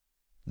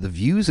The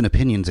views and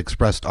opinions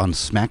expressed on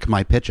Smack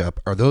My Pitch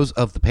Up are those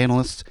of the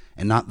panelists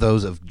and not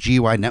those of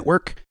GUI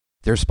Network,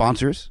 their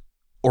sponsors,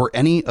 or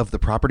any of the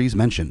properties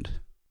mentioned.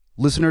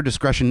 Listener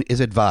discretion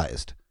is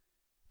advised.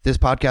 This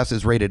podcast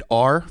is rated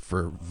R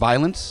for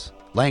violence,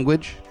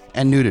 language,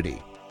 and nudity.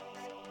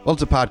 Well,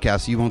 it's a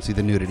podcast, so you won't see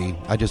the nudity.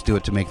 I just do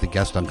it to make the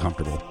guest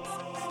uncomfortable.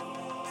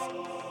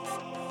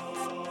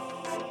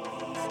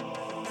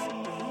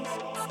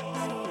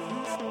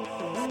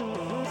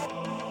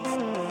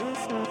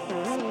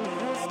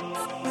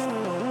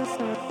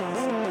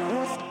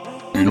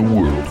 In a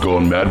world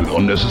gone mad with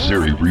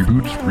unnecessary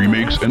reboots,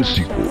 remakes, and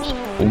sequels,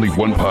 only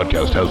one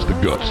podcast has the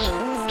guts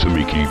to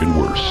make it even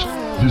worse.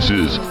 This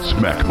is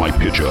Smack My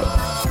Pitch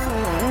Up.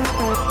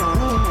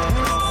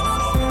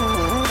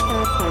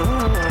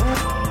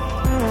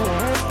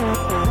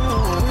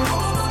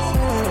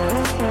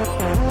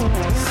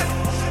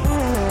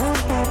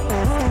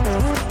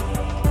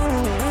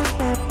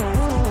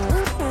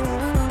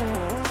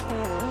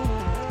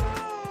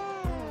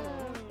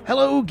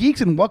 Hello,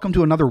 geeks, and welcome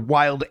to another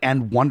wild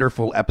and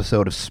wonderful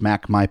episode of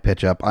Smack My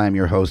Pitch Up. I am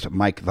your host,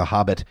 Mike the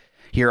Hobbit,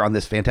 here on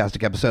this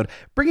fantastic episode,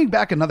 bringing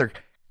back another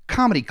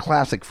comedy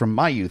classic from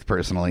my youth,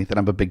 personally, that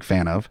I'm a big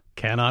fan of.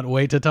 Cannot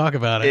wait to talk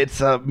about it.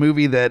 It's a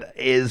movie that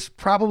is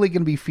probably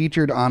going to be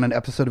featured on an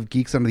episode of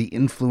Geeks Under the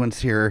Influence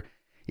here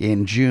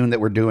in June that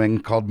we're doing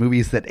called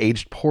Movies That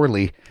Aged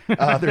Poorly.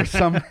 There's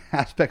some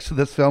aspects of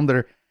this film that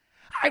are,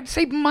 I'd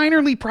say,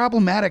 minorly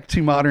problematic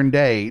to modern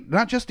day,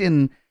 not just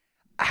in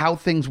how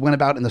things went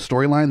about in the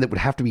storyline that would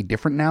have to be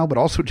different now, but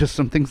also just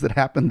some things that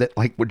happened that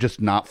would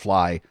just not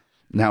fly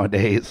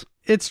nowadays.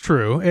 It's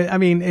true. I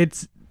mean,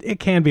 it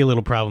can be a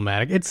little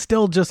problematic. It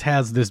still just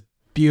has this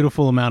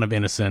beautiful amount of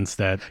innocence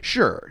that...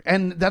 Sure.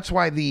 And that's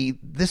why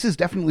this is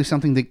definitely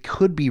something that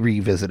could be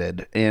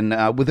revisited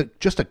with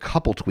just a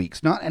couple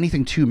tweaks, not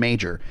anything too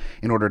major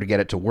in order to get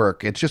it to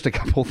work. It's just a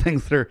couple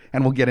things that are,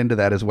 and we'll get into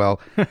that as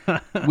well.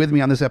 With me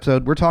on this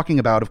episode, we're talking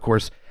about, of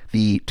course,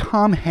 the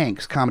Tom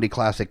Hanks comedy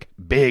classic,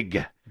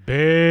 Big.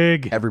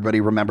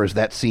 Everybody remembers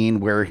that scene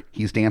where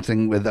he's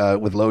dancing with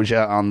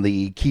Loja on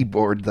the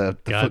keyboard, the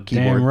foot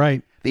keyboard. Damn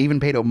right. They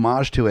even paid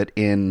homage to it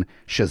in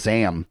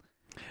Shazam.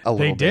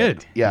 They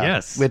did. Yeah.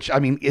 Yes. Which, I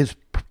mean, is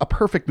a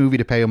perfect movie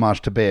to pay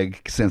homage to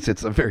Big, since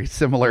it's a very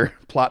similar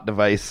plot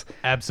device.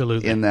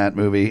 Absolutely. In that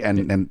movie,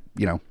 and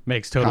you know,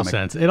 makes total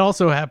sense. It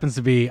also happens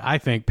to be, I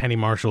think, Penny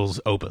Marshall's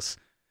opus.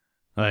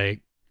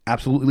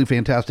 Absolutely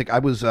fantastic. I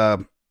was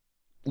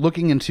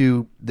looking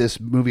into this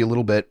movie a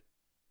little bit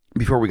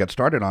before we got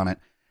started on it,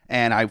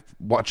 and I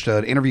watched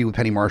an interview with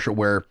Penny Marshall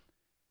where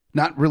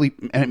not really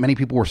many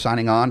people were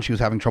signing on. She was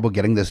having trouble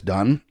getting this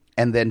done,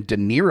 and then De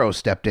Niro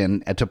stepped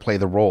in to play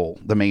the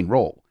main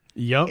role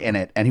in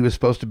it, and he was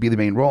supposed to be the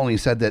main role, and he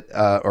said that,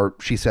 or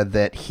she said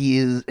that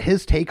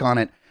his take on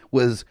it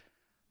was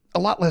a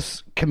lot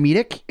less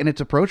comedic in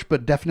its approach,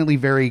 but definitely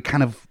very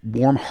kind of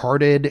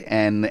warm-hearted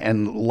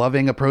and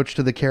loving approach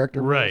to the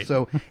character. Right.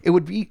 So it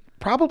would be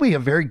probably a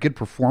very good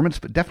performance,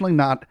 but definitely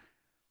not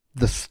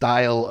the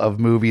style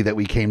of movie that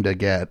we came to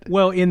get.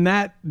 Well, in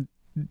that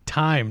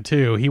time,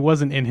 too, he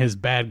wasn't in his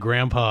bad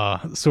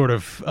grandpa sort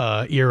of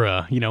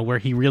era, where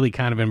he really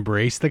kind of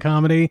embraced the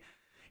comedy.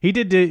 He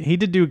did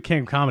do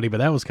camp comedy, but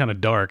that was kind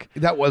of dark.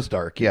 That was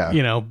dark,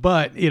 yeah.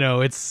 But,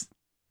 it's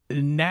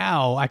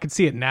now, I could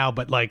see it now,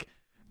 but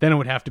then it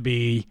would have to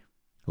be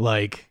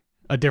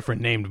a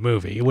different named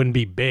movie. It wouldn't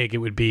be Big, it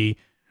would be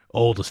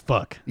Old as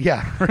Fuck.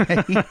 Yeah,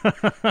 right.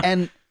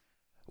 And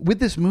with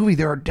this movie,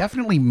 there are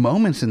definitely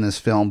moments in this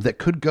film that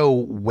could go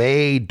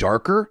way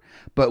darker,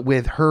 but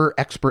with her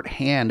expert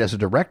hand as a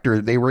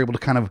director, they were able to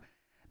kind of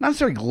not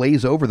necessarily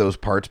glaze over those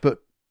parts,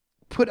 but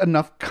put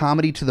enough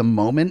comedy to the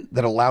moment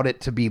that allowed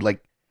it to be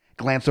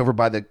glanced over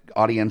by the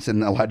audience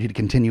and allowed you to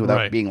continue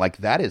without being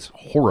that is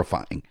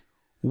horrifying.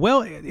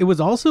 Well, it was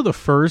also the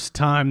first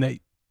time that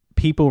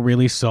people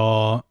really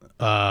saw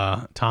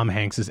Tom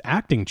Hanks's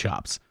acting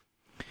chops,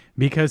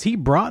 because he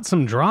brought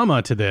some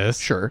drama to this.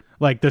 Sure.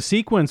 Like the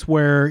sequence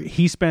where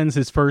he spends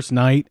his first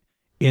night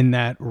in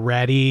that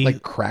ratty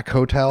crack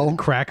hotel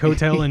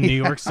in New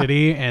York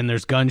City, and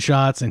there's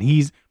gunshots, and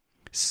he's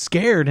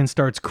scared and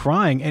starts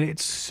crying, and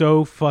it's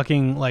so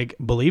fucking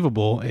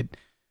believable.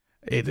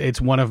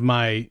 It's one of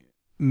my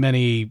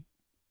many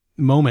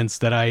moments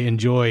that I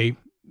enjoy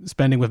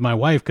spending with my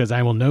wife, because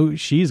I will know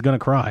she's gonna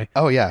cry.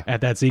 Oh yeah,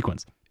 at that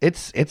sequence.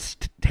 It's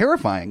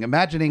terrifying.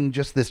 Imagining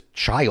just this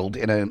child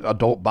in an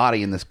adult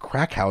body in this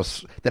crack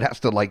house that has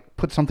to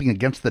put something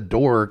against the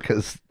door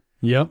because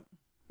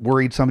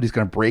worried somebody's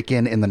going to break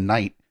in the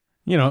night.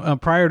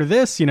 Prior to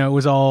this, it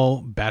was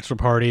all Bachelor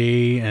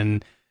Party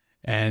and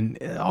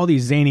all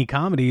these zany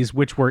comedies,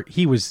 which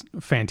he was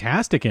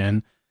fantastic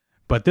in.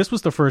 But this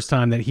was the first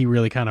time that he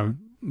really kind of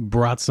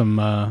brought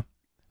some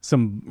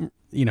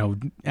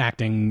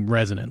acting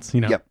resonance.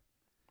 Yep.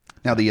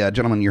 Now, the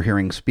gentleman you're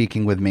hearing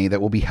speaking with me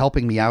that will be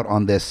helping me out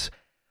on this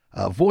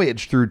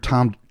voyage through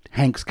Tom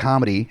Hanks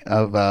comedy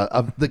of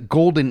the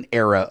golden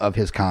era of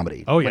his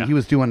comedy. Oh yeah, when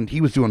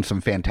he was doing some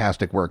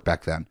fantastic work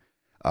back then.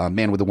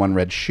 Man with the One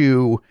Red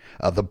Shoe,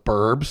 The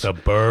Burbs. The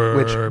Burbs.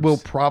 Which will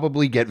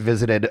probably get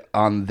visited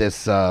on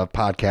this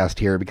podcast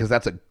here because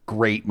that's a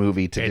great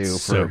movie to do.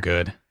 It's so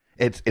good.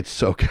 It's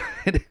so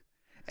good.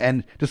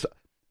 And just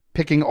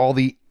picking all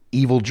the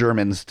evil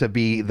Germans to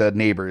be the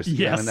neighbors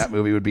in that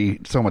movie would be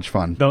so much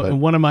fun.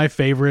 One of my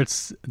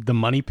favorites, The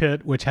Money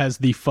Pit, which has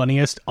the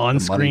funniest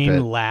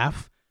on-screen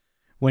laugh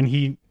when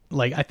he,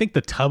 like, I think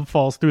the tub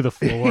falls through the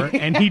floor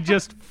and he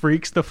just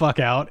freaks the fuck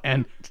out.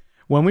 And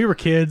when we were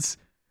kids,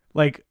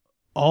 like,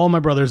 all my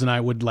brothers and I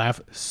would laugh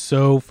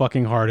so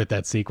fucking hard at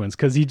that sequence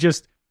because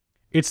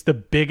it's the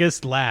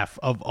biggest laugh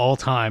of all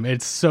time.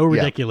 It's so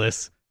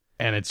ridiculous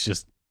and it's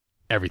just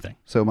everything.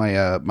 So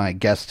my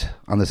guest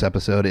on this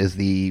episode is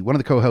one of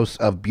the co-hosts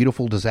of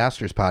Beautiful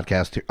Disasters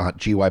podcast at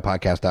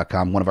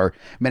gypodcast.com. One of our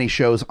many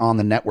shows on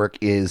the network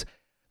is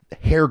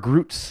Herr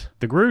Groots.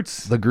 The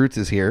Groots. The Groots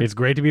is here. It's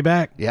great to be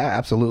back. Yeah,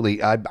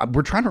 absolutely.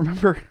 We're trying to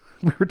remember.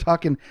 We were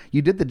talking.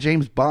 You did the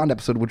James Bond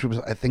episode, which was,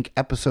 I think,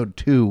 episode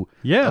 2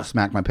 of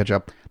Smack My Pitch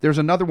Up. There's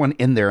another one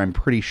in there, I'm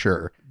pretty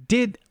sure.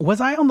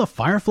 Was I on the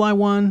Firefly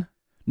one?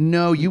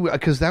 No,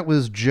 because that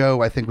was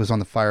Joe, I think, was on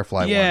the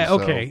Firefly one. Yeah,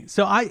 okay.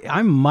 So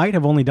I might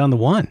have only done the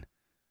one.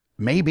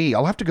 Maybe.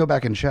 I'll have to go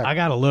back and check. I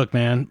got to look,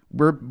 man.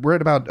 We're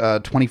at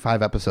about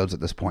 25 episodes at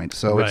this point.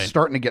 So it's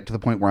starting to get to the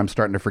point where I'm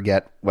starting to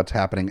forget what's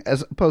happening,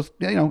 as opposed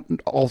to,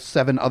 all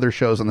 7 other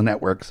shows on the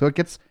network. So it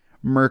gets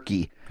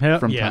murky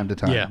from time to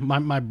time. Yeah,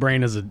 my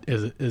brain is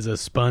a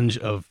sponge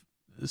of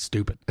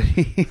stupid.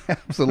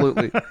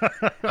 Absolutely.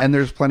 And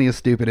there's plenty of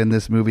stupid in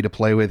this movie to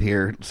play with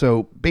here.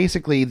 So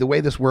basically, the way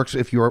this works,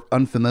 if you're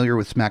unfamiliar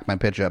with Smack My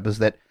Pitch Up, is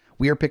that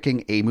we are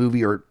picking a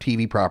movie or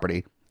TV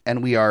property,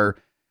 and we are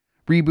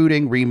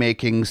rebooting,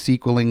 remaking,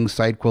 sequeling,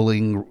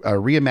 sidequeling,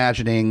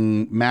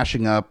 reimagining,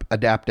 mashing up,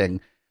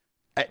 adapting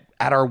at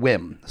our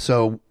whim.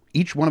 So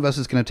each one of us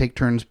is going to take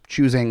turns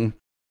choosing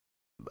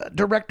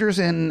directors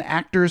and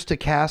actors to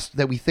cast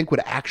that we think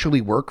would actually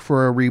work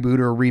for a reboot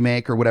or a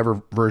remake or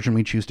whatever version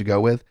we choose to go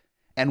with,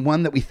 and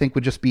one that we think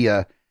would just be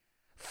a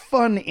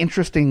fun,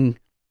 interesting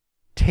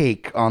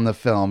take on the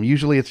film.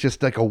 Usually it's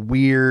just like a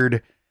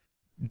weird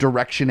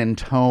direction and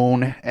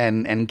tone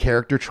and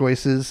character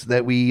choices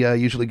that we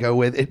usually go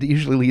with. It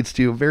usually leads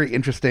to a very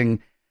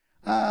interesting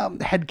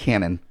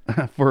headcanon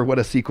for what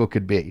a sequel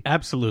could be.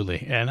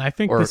 Absolutely. And I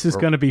think this is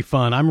going to be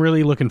fun. I'm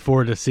really looking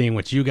forward to seeing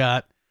what you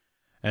got.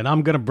 And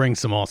I'm going to bring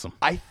some awesome.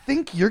 I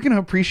think you're going to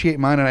appreciate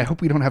mine, and I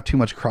hope we don't have too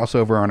much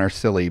crossover on our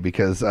silly,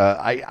 because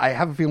I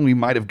have a feeling we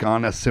might have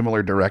gone a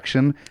similar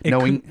direction,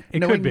 knowing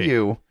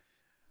you.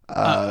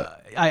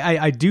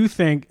 I do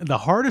think the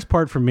hardest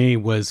part for me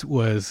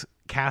was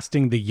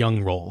casting the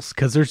young roles,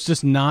 because there's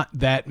just not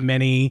that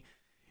many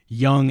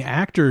young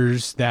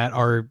actors that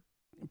are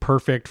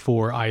perfect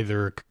for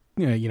either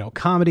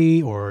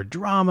comedy or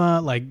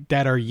drama, like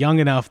that are young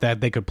enough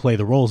that they could play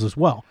the roles as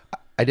well.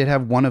 I did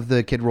have one of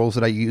the kid roles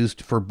that I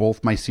used for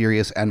both my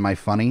serious and my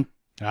funny.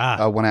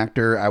 One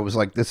actor, I was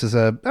like, this is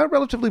a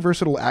relatively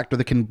versatile actor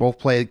that can both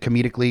play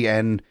comedically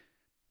and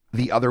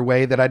the other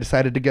way that I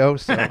decided to go.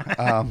 So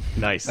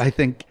nice. I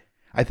think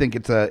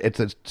it's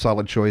a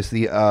solid choice.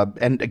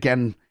 And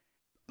again,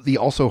 the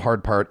also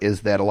hard part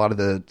is that a lot of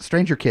the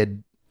Stranger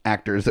Kid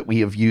actors that we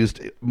have used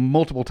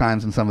multiple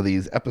times in some of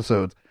these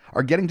episodes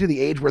are getting to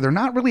the age where they're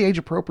not really age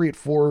appropriate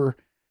for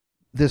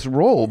this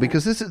role,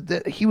 because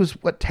he was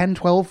 10,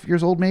 12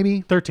 years old,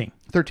 maybe 13.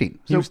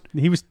 So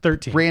he was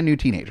 13, brand new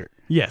teenager.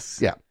 Yes.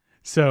 Yeah.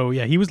 So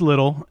yeah, he was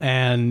little,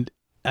 and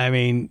I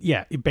mean,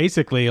 yeah,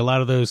 basically a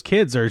lot of those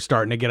kids are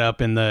starting to get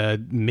up in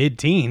the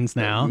mid-teens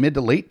now, mid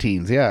to late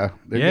teens. Yeah.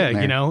 Yeah.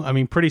 I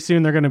mean, pretty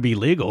soon they're going to be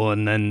legal,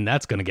 and then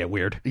that's going to get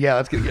weird. Yeah,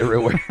 that's going to get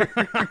real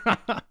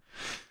weird.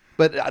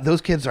 But those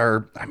kids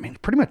are, I mean,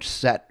 pretty much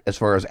set as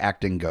far as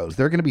acting goes.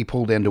 They're going to be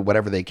pulled into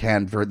whatever they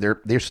can.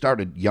 They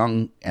started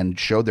young and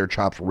showed their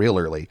chops real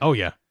early. Oh,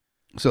 yeah.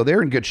 So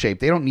they're in good shape.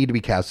 They don't need to be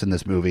cast in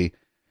this movie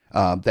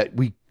that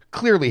we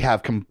clearly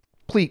have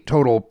complete,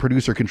 total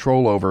producer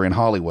control over in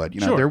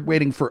Hollywood. Sure. They're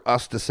waiting for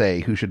us to say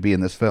who should be in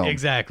this film.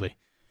 Exactly.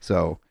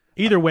 So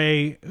either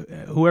way,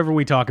 whoever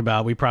we talk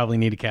about, we probably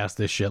need to cast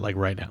this shit like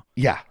right now.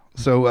 Yeah.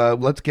 So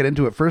let's get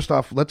into it. First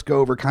off, let's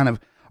go over kind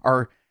of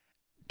our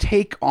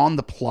take on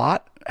the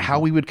plot, how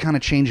we would kind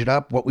of change it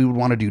up, what we would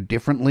want to do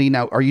differently.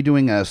 Now, are you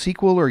doing a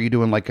sequel, or are you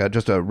doing like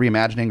just a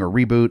reimagining or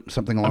reboot,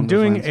 something along those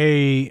lines? I'm doing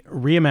a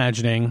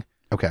reimagining.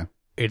 Okay.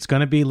 It's going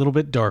to be a little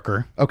bit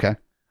darker. Okay.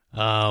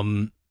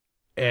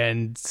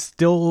 And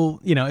still,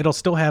 it'll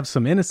still have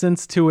some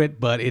innocence to it,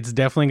 but it's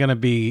definitely going to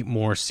be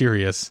more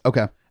serious.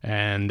 Okay.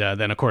 And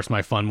then, of course,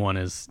 my fun one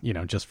is,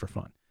 just for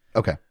fun.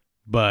 Okay.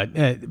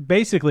 But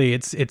basically,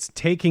 it's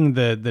taking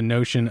the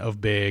notion of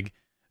Big,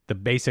 the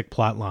basic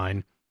plot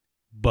line,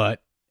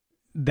 but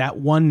that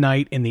one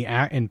night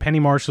in Penny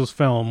Marshall's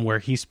film where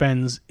he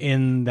spends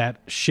in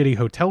that shitty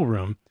hotel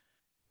room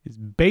is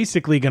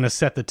basically going to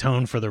set the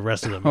tone for the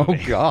rest of the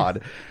movie. Oh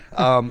God.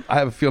 I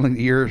have a feeling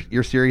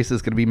your serious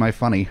is going to be my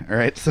funny. All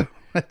right. So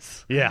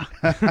yeah.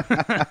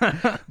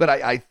 But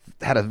I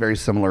had a very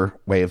similar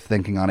way of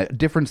thinking on it.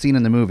 Different scene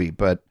in the movie,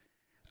 but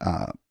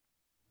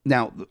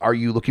Now, are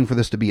you looking for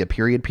this to be a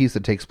period piece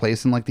that takes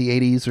place in like the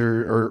 80s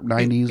or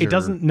 90s? It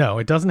doesn't. No,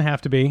 it doesn't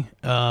have to be.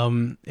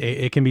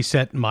 It can be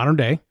set modern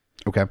day.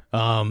 Okay.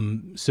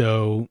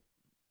 So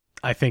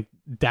I think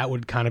that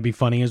would kind of be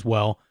funny as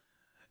well.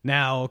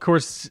 Now, of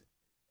course,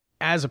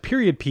 as a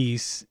period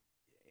piece,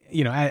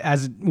 you know,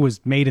 as it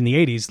was made in the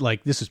 80s,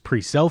 like this is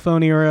pre-cell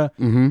phone era.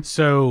 Mm-hmm.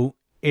 So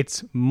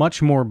it's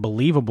much more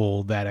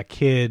believable that a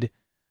kid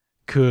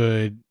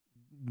could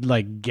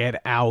like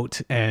get out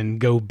and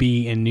go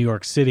be in New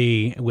York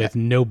City with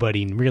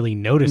nobody really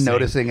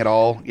noticing at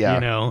all. Yeah.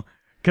 You know,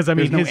 because I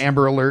mean, there's no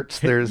Amber Alerts.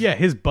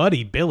 His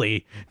buddy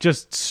Billy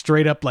just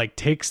straight up like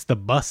takes the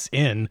bus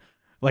in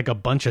like a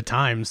bunch of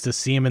times to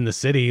see him in the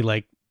city.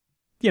 Like,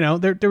 you know,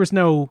 there was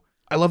no.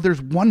 I love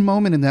there's one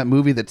moment in that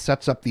movie that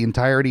sets up the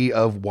entirety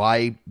of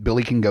why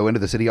Billy can go into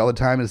the city all the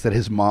time is that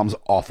his mom's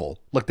awful.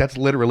 Look, that's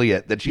literally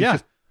it. That she's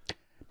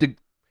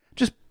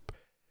just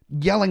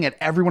yelling at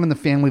everyone in the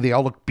family. They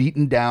all look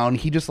beaten down.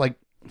 He just like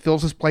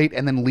fills his plate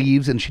and then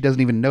leaves, and she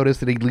doesn't even notice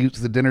that he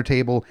leaves the dinner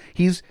table.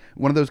 He's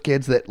one of those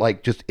kids that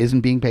like just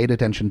isn't being paid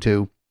attention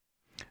to.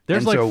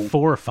 There's like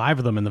 4 or 5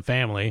 of them in the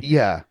family.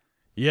 Yeah.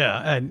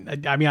 Yeah.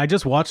 And I mean, I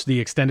just watched the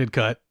extended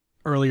cut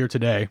earlier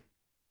today,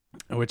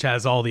 which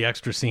has all the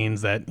extra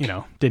scenes that, you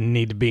know, didn't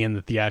need to be in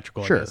the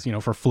theatrical, sure. I guess, you know,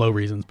 for flow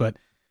reasons. But,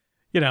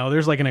 you know,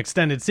 there's like an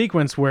extended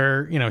sequence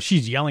where, you know,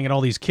 she's yelling at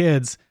all these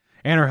kids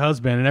and her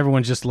husband, and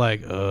everyone's just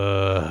like,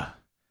 yeah,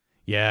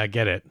 I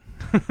get it.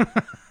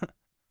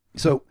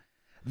 So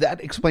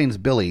that explains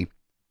Billy,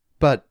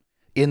 but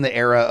in the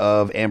era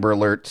of Amber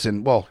Alerts,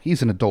 and well,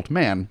 he's an adult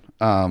man,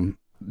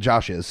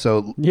 Josh is,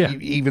 so yeah.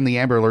 Even the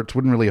Amber Alerts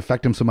wouldn't really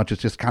affect him so much as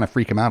just kind of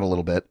freak him out a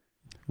little bit.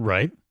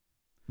 Right.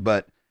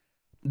 But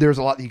there's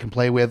a lot that you can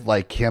play with,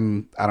 like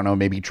him, I don't know,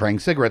 maybe trying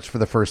cigarettes for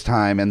the first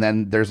time, and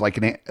then there's like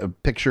a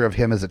picture of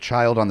him as a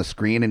child on the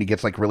screen, and he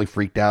gets like really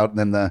freaked out, and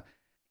then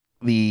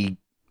the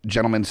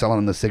gentleman selling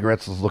him the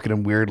cigarettes is looking at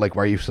him weird, like,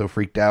 why are you so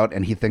freaked out?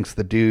 And he thinks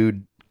the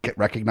dude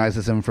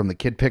recognizes him from the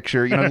kid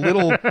picture. You know,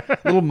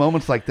 little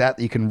moments like that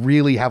you can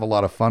really have a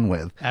lot of fun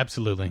with.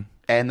 Absolutely.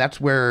 And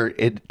that's where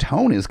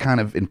tone is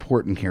kind of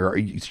important here.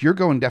 You're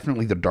going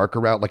definitely the darker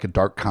route, like a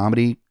dark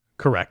comedy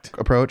correct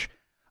approach.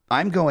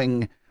 I'm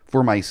going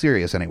for my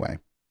serious anyway.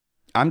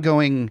 I'm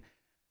going,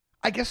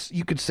 I guess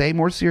you could say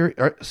more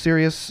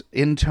serious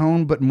in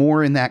tone, but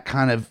more in that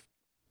kind of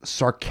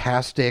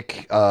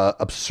sarcastic,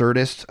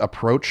 absurdist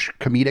approach,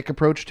 comedic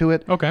approach to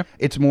it. Okay.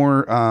 It's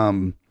more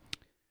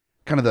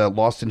kind of the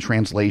Lost in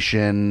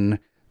Translation,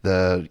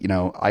 the, you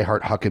know, I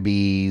Heart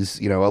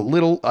Huckabees, you know,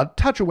 a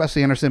touch of Wes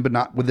Anderson, but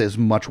not with as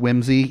much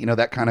whimsy, you know,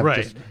 that kind of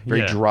just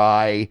very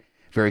dry,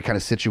 very kind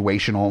of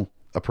situational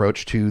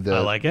approach to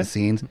the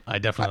scenes. I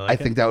definitely like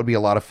it. I think that would be a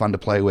lot of fun to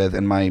play with,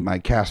 and my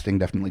casting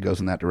definitely goes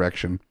in that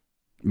direction.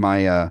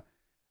 My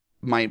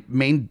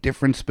main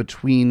difference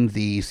between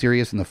the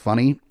serious and the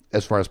funny,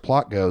 as far as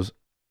plot goes,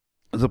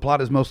 the plot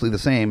is mostly the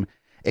same,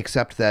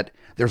 except that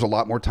there's a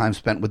lot more time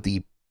spent with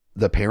the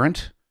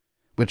parent,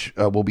 which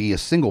will be a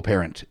single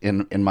parent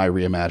in my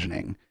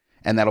reimagining.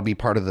 And that'll be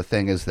part of the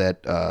thing is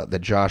that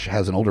Josh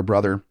has an older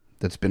brother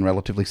that's been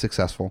relatively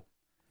successful.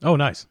 Oh,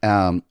 nice.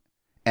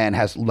 And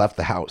has left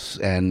the house.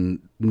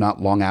 And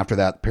not long after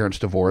that, parents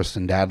divorce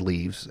and dad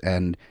leaves.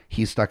 And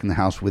he's stuck in the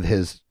house with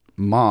his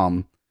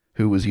mom,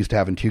 who was used to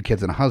having 2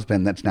 kids and a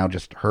husband. That's now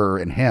just her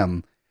and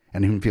him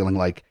feeling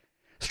like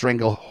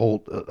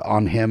stranglehold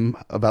on him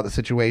about the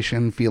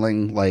situation,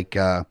 feeling like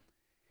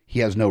he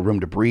has no room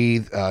to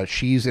breathe.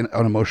 She's an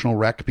emotional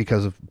wreck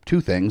because of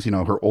 2 things, you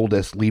know, her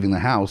oldest leaving the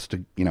house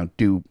to, you know,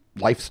 do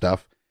life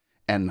stuff,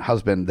 and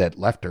husband that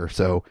left her.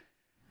 So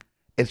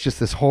it's just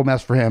this whole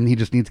mess for him. He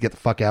just needs to get the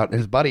fuck out. And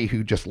his buddy,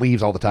 who just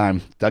leaves all the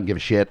time, doesn't give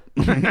a shit.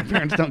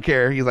 Parents don't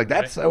care. He's like,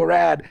 that's so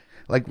rad.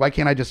 Like, why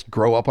can't I just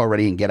grow up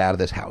already and get out of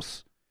this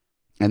house?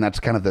 And that's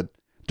kind of the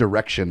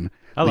direction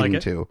I leading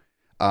like it. to.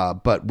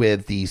 But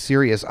with the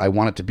serious, I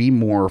want it to be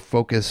more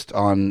focused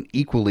on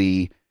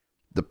equally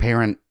the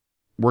parent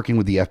working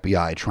with the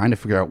FBI, trying to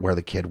figure out where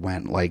the kid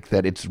went. Like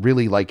that it's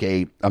really like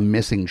a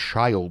missing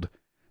child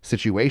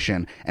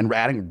situation, and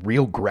adding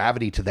real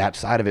gravity to that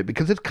side of it,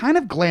 because it's kind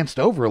of glanced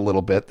over a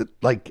little bit that,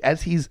 like,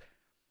 as he's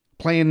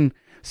playing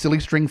silly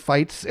string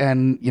fights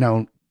and, you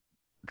know,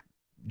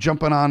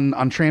 jumping on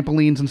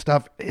trampolines and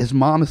stuff, his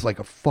mom is like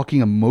a fucking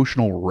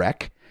emotional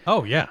wreck.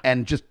 Oh, yeah.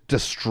 And just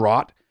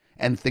distraught,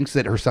 and thinks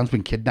that her son's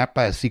been kidnapped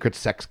by a secret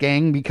sex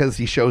gang because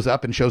he shows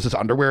up and shows his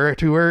underwear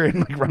to her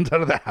and like runs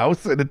out of the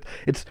house. And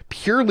it's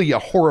purely a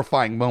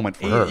horrifying moment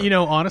for her. You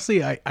know,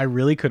 honestly, I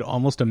really could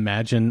almost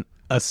imagine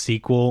a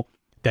sequel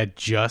that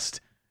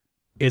just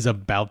is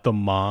about the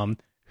mom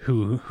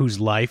whose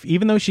life,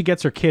 even though she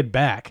gets her kid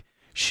back,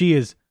 she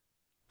is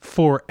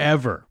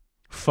forever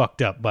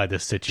fucked up by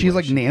this situation. She's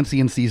like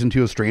Nancy in season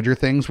 2 of Stranger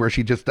Things, where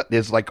she just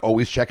is like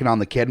always checking on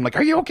the kid and like,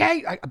 are you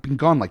okay? I've been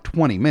gone like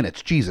 20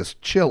 minutes. Jesus,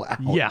 chill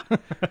out. Yeah.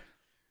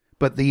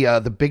 But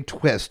the big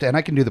twist, and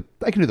I can do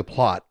the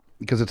plot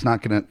because it's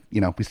not gonna,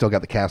 you know, we still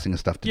got the casting and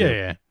stuff to do.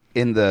 Yeah.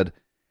 In the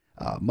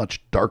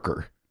much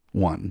darker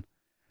one,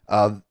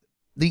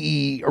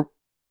 the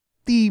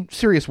the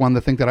serious one,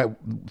 the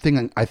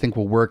thing I think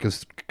will work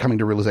is coming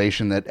to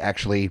realization that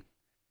actually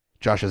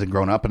Josh hasn't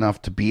grown up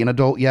enough to be an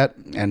adult yet,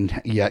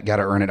 and yet got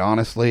to earn it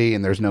honestly,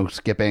 and there's no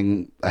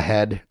skipping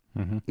ahead.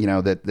 You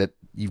know, that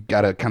you've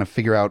got to kind of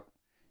figure out,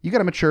 you got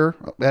to mature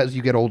as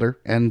you get older,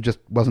 and just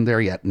wasn't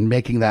there yet, and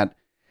making that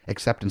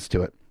acceptance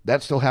to it.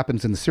 That still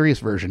happens in the serious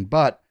version,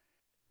 but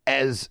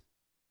as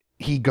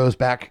he goes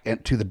back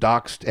to the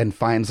docks and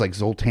finds like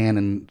Zoltar,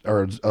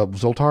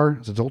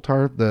 is it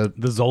Zoltar? The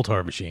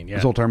Zoltar machine, yeah.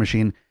 Zoltar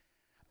machine.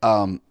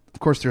 Of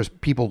course, there's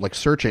people like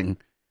searching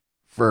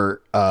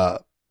for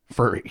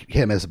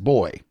him as a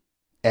boy,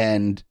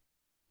 and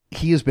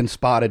he has been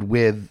spotted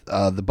with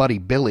the buddy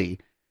Billy,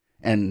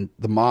 and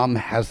the mom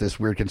has this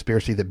weird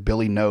conspiracy that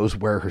Billy knows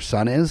where her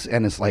son is,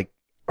 and is like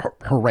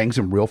harangues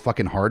him real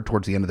fucking hard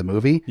towards the end of the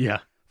movie. Yeah.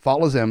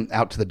 Follows him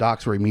out to the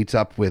docks where he meets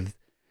up with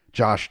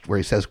Josh, where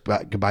he says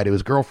goodbye to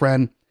his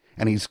girlfriend,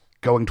 and he's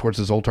going towards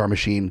the Zoltar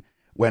machine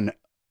when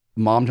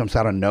mom jumps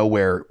out of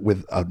nowhere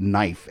with a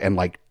knife and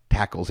like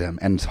tackles him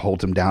and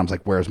holds him down. It's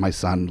like, where's my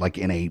son? Like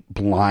in a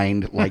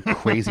blind, like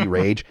crazy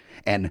rage,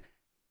 and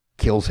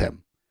kills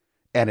him.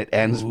 And it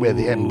ends with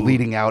him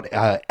bleeding out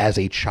as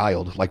a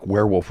child, like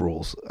Werewolf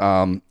Rules.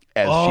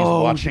 As she's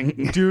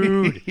watching,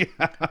 dude,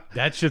 yeah.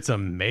 That shit's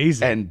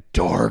amazing And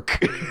dark.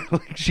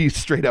 Like she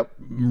straight up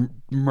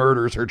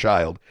murders her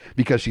child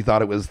because she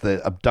thought it was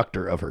the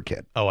abductor of her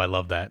kid. Oh, I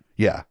love that.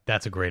 Yeah,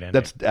 that's a great ending.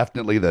 That's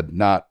definitely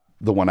not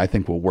the one I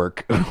think will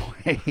work.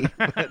 But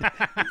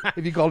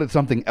if you called it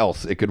something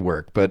else, it could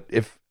work. But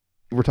if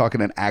we're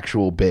talking an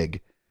actual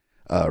big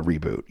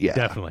reboot, yeah,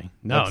 definitely.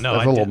 No,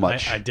 that's a little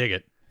much. I dig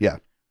it. Yeah.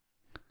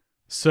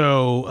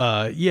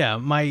 So, yeah,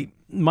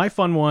 my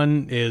fun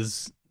one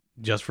is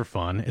just for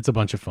fun. It's a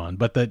bunch of fun,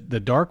 but the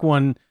dark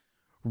one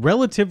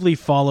relatively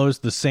follows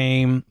the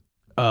same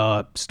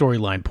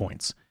storyline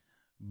points,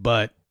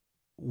 but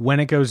when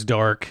it goes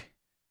dark,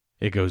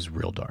 it goes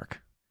real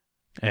dark,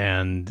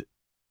 and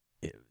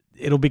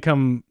it'll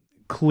become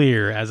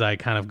clear as I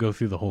kind of go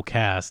through the whole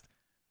cast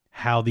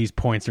how these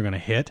points are going to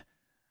hit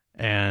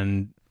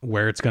and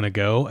where it's going to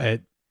go.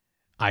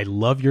 I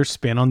love your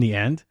spin on the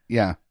end.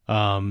 Yeah.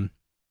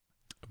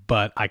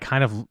 But I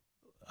kind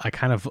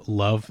of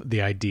love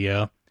the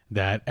idea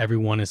that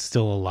everyone is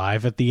still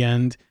alive at the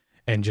end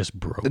and just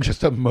broke.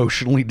 Just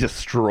emotionally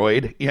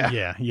destroyed.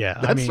 Yeah. Yeah.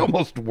 That's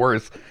almost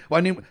worse. Well,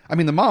 I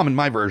mean, the mom in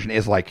my version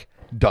is like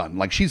done.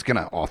 Like she's going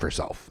to off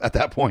herself at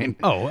that point.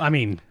 Oh, I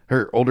mean,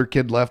 her older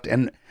kid left.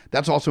 And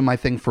that's also my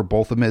thing for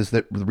both of them, is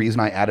that the reason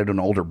I added an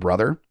older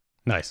brother.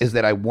 Nice. Is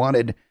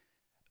that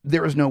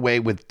there is no way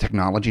with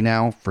technology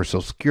now for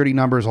social security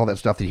numbers, all that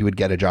stuff, that he would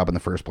get a job in the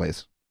first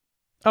place.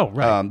 Oh,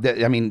 right.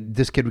 I mean,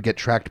 this kid would get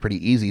tracked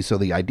pretty easy. So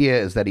the idea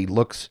is that he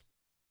looks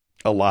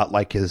a lot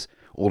like his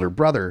older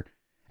brother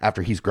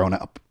after he's grown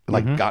up,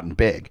 like gotten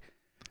big.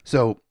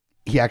 So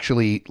he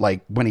actually,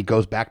 like when he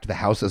goes back to the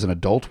house as an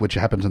adult, which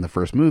happens in the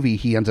first movie,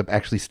 he ends up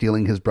actually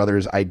stealing his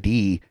brother's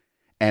ID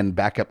and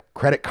backup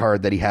credit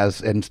card that he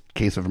has in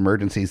case of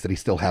emergencies that he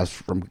still has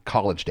from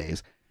college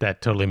days.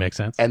 That totally makes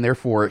sense. And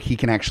therefore he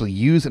can actually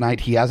use an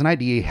ID. He has an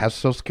ID, has a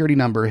social security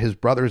number. His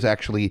brother's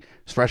actually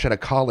fresh out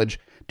of college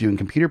doing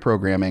computer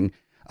programming.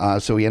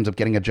 So he ends up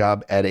getting a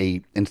job at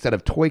instead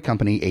of toy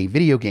company, a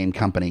video game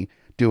company,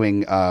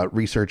 doing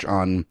research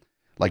on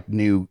like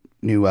new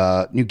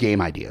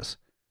game ideas.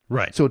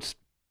 Right. So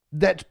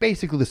that's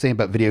basically the same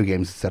about video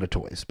games instead of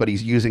toys, but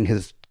he's using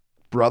his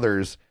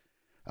brother's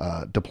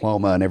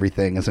diploma and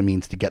everything as a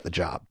means to get the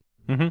job.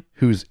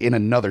 Who's in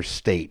another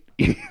state.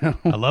 You know?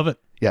 I love it.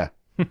 Yeah.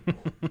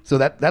 So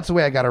that's the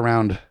way I got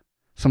around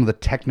some of the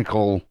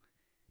technical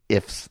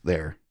ifs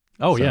there.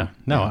 Oh, so, yeah.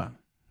 No,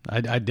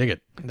 I dig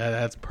it.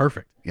 That's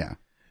perfect. Yeah.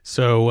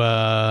 So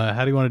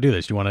how do you want to do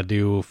this? You want to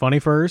do funny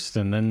first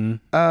and then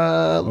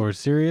or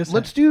serious?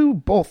 Let's do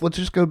both. Let's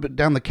just go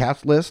down the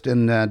cast list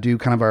and do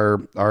kind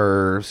of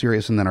our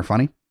serious and then our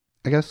funny,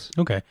 I guess.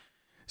 Okay.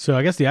 So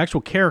I guess the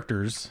actual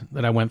characters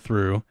that I went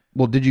through.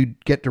 Well, did you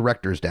get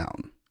directors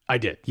down? I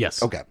did.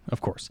 Yes. Okay.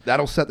 Of course.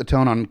 That'll set the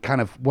tone on kind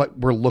of what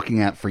we're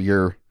looking at for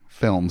your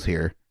films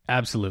here.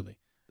 Absolutely.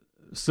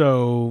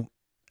 So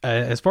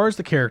as far as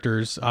the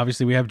characters,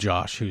 obviously we have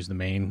Josh, who's the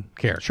main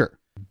character. Sure.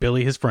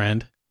 Billy, his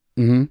friend.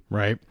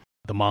 Right.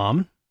 The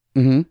mom.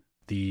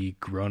 The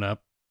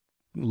grown-up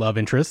love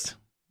interest,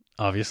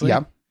 obviously.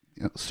 Yeah.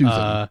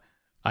 Susan.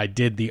 I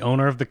did the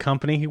owner of the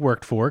company he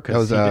worked for. That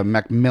was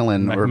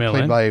Macmillan, or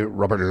played by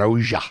Robert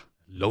Loggia.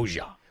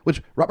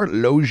 Which, Robert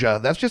Loggia,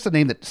 that's just a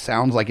name that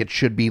sounds like it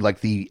should be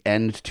like the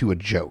end to a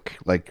joke.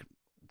 Like,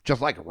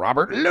 just like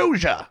Robert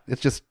Loggia.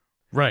 It's just...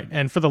 Right.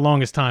 And for the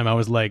longest time, I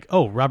was like,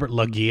 oh, Robert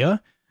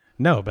Loggia?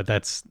 No, but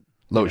that's...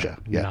 Loggia,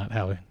 yeah. Not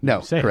how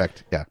you say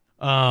correct, it. Yeah.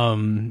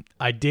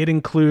 I did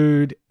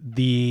include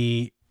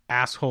the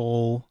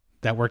asshole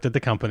that worked at the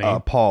company.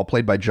 Paul,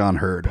 played by John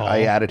Hurd. Paul.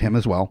 I added him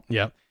as well.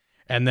 Yep.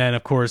 And then,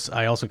 of course,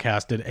 I also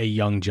casted a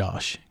young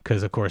Josh,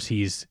 because, of course,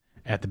 he's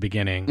at the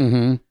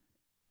beginning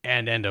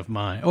and end of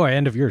mine. Oh,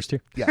 end of yours, too.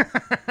 Yeah.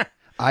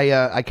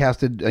 I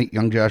casted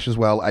young Josh as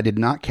well. I did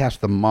not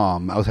cast the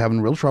mom. I was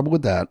having real trouble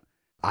with that.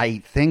 I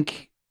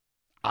think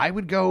I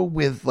would go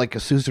with like a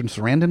Susan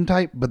Sarandon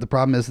type, but the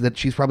problem is that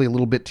she's probably a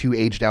little bit too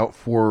aged out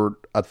for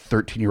a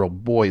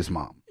 13-year-old boy's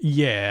mom.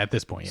 Yeah, at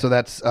this point. Yeah. So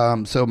that's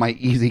so my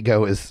easy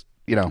go is,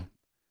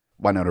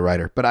 Winona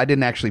Ryder. But I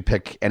didn't actually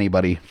pick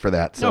anybody for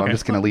that, so Okay. I'm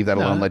just going to leave that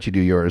alone and let you do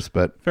yours.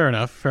 But fair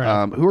enough. who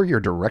are your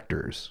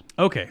directors?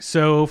 Okay,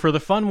 so for the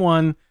fun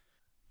one,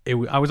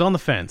 I was on the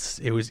fence.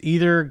 It was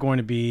either going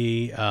to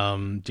be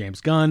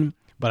James Gunn,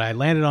 but I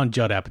landed on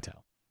Judd Apatow.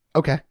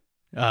 Okay.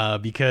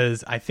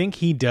 Because I think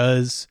he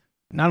does,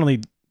 not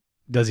only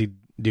does he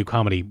do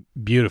comedy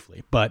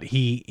beautifully, but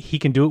he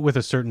can do it with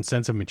a certain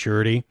sense of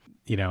maturity.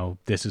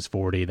 This is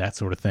 40, that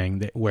sort of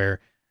thing, where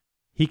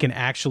he can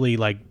actually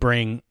like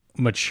bring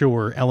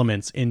mature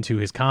elements into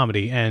his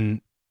comedy.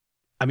 And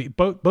I mean,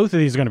 both of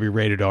these are going to be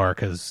rated R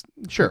because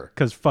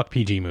fuck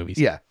PG movies.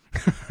 Yeah.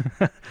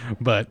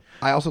 But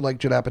I also like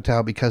Judd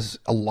Apatow because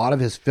a lot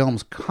of his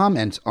films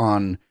comment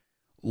on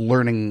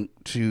learning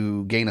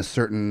to gain a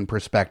certain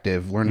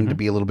perspective, learning to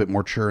be a little bit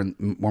more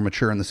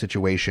mature in the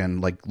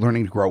situation, like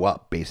learning to grow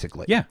up,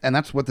 basically. Yeah. And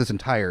that's what this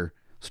entire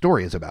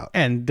story is about.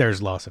 And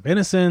there's loss of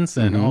innocence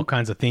and all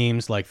kinds of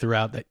themes like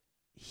throughout that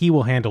he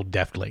will handle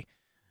deftly.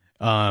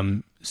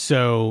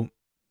 So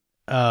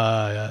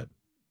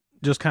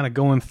just kind of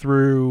going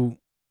through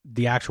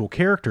the actual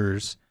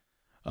characters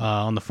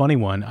on the funny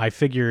one, I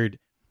figured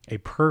a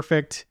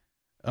perfect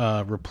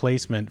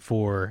replacement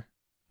for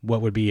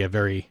what would be a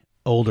very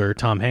older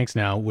Tom Hanks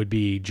now would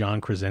be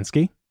John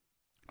Krasinski.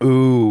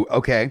 Ooh,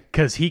 okay.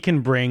 Because he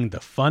can bring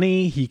the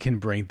funny, he can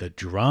bring the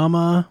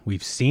drama.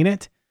 We've seen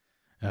it.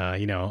 I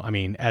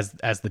mean, as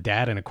the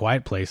dad in A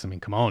Quiet Place, I mean,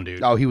 come on,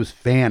 dude. Oh, he was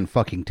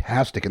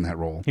fan-fucking-tastic in that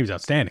role. He was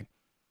outstanding.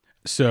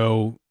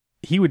 So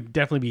he would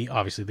definitely be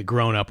obviously the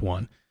grown-up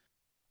one.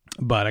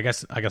 But I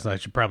guess I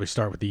should probably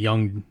start with the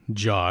young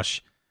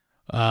Josh.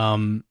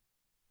 I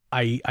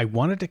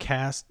wanted to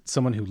cast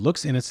someone who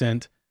looks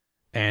innocent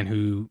and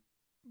who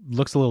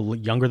looks a little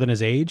younger than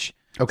his age.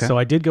 Okay. So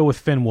I did go with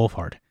Finn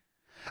Wolfhard.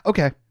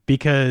 Okay.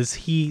 Because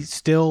he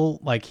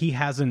still, he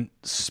hasn't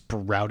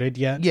sprouted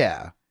yet.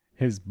 Yeah.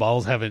 His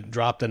balls haven't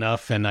dropped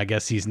enough, and I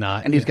guess he's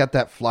not. And he's got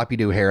that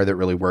floppy-do hair that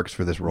really works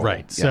for this role.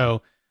 Right. Yeah.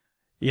 So,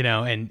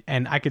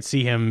 and I could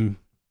see him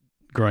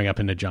growing up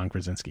into John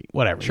Krasinski.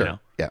 Whatever, Sure.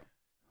 Yeah.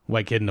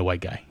 White kid and the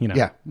white guy,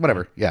 Yeah,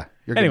 whatever. Yeah.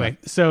 You're good Anyway, enough.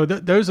 so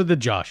those are the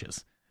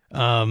Joshes.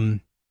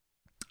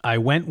 I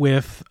went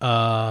with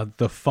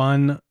the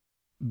fun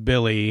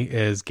Billy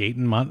is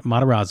Gaten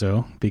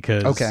Matarazzo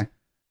because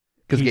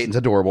Because Gaten's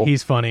adorable.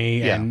 he's funny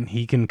Yeah. and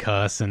he can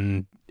cuss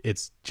and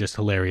it's just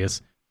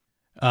hilarious.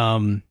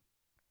 And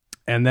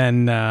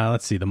then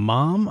let's see, the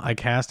mom I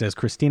cast as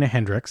Christina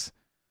Hendricks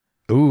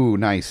Ooh,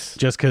 nice.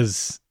 just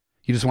because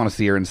You just want to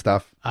see her and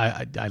stuff.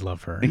 I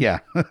love her. Yeah.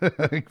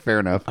 Fair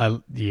enough.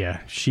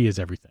 She is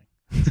everything.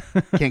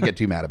 Can't get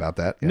too mad about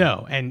that. Yeah.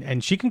 No,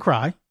 and she can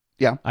cry.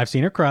 Yeah. I've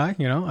seen her cry,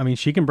 I mean,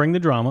 she can bring the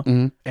drama.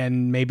 Mhm.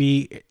 And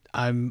maybe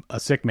I'm a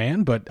sick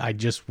man, but I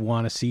just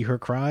want to see her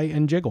cry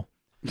and jiggle.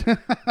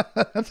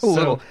 That's a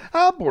little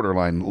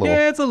borderline little.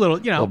 Yeah, it's a little,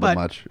 little bit but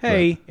much,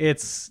 hey,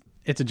 it's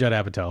a Judd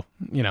Apatow,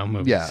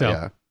 movie. Yeah, So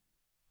yeah.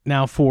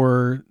 now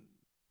for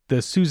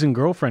the Susan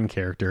girlfriend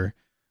character,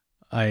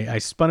 I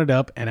spun it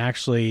up and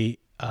actually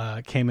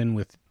came in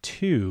with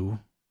two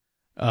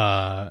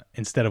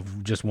instead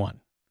of just one.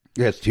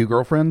 You has two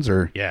girlfriends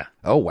or? Yeah,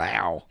 Oh,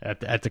 wow.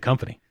 at the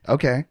company.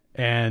 Okay.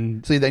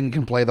 And So then you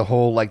can play the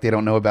whole, they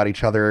don't know about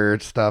each other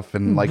stuff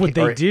and what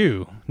they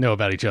do know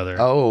about each other.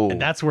 Oh.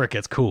 And that's where it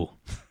gets cool.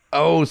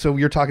 Oh, so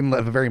you're talking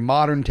of a very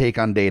modern take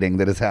on dating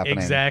that is happening.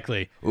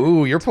 Exactly.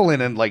 Ooh, you're pulling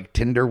in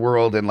Tinder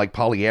world and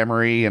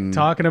polyamory and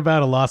Talking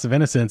about a loss of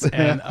innocence.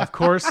 And of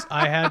course,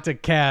 I had to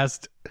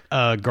cast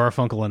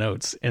Garfunkel and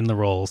Oates in the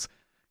roles.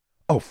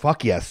 Oh,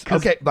 fuck yes.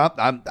 Okay,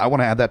 I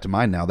want to add that to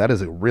mine now. That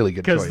is a really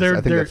good choice. Because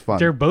I think that's fun.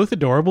 they're both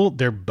adorable.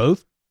 They're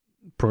both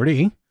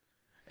pretty.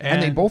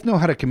 And they both know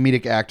how to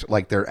comedic act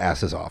their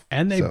asses off.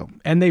 And So,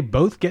 they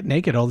both get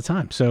naked all the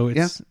time. So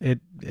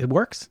it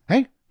works.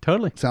 hey,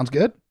 Totally. sounds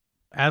good.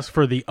 As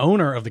for the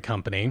owner of the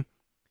company,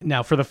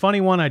 now for the funny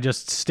one, I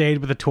just stayed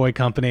with the toy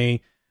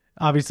company.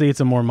 Obviously,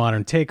 it's a more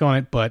modern take on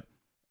it, but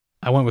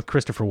I went with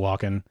Christopher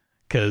Walken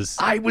because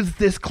I was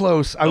this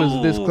close. I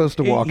was this close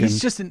to walking. He's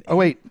just an Oh,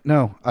 wait.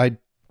 No, I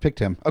picked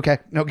him. Okay.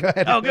 No, go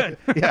ahead. Oh, good.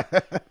 Yeah.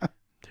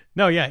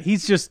 No, yeah,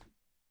 he's just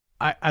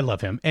I love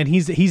him. And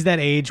he's that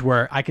age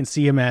where I can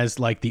see him as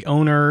the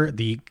owner,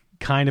 the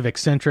kind of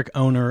eccentric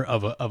owner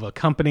of a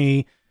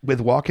company. With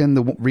Walken,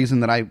 the reason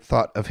that I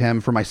thought of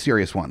him for my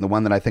serious one, the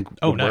one that I think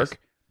would nice. work,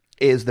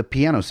 is the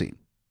piano scene.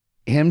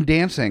 Him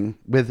dancing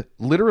with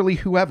literally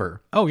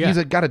whoever. Oh, yeah.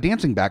 He's got a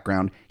dancing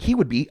background. He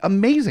would be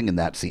amazing in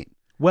that scene.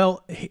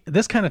 Well,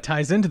 this kind of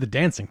ties into the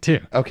dancing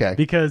too. Okay.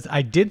 Because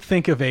I did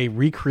think of a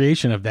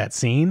recreation of that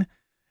scene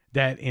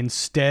that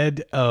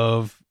instead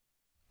of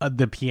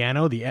the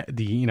piano, the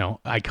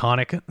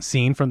iconic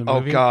scene from the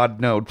movie. Oh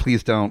God, no!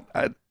 Please don't.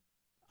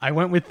 I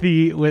went with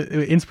with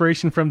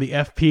inspiration from the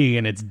FP,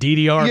 and it's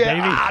DDR,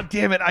 Yeah, baby.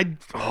 damn it!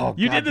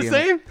 You did the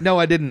same? No,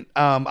 I didn't.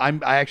 I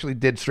actually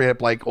did straight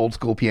up like old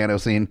school piano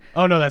scene.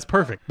 Oh no, that's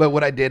perfect. But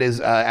what I did is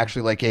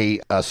actually like a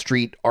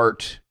street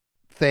art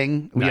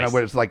thing, you know, Nice.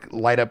 where it's like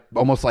light up,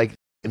 almost like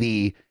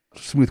the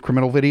Smooth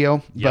Criminal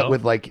video, Yep. but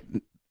with like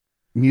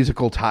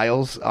musical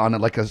tiles on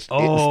like a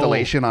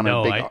installation on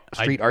a big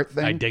street art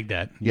thing. I dig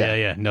that. Yeah.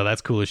 Yeah. No,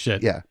 that's cool as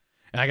shit. Yeah.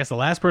 And I guess the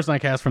last person I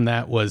cast from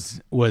that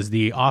was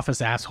the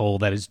office asshole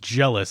that is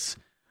jealous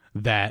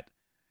that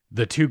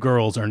the two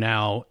girls are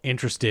now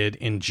interested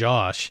in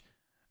Josh,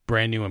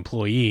 brand new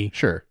employee,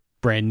 Sure.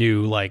 brand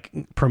new, like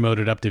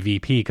promoted up to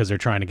VP because they're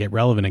trying to get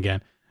relevant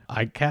again.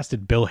 I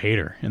casted Bill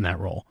Hader in that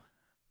role.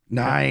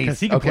 Nice. Because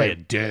he can play a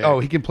dick. Oh,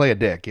 he can play a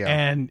dick. Yeah.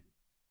 And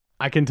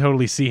I can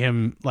totally see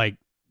him like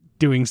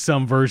doing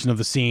some version of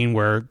the scene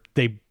where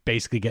they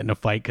basically get in a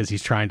fight because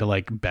he's trying to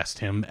like best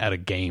him at a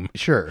game,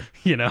 Sure.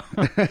 you know?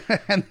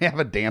 And they have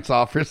a dance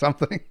off or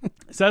something.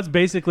 So that's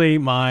basically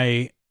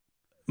my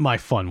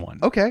fun one.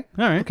 Okay.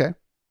 All right. Okay.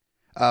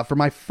 For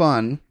my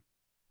fun,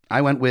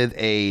 I went with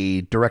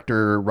a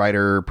director,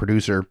 writer,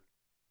 producer,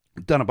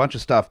 done a bunch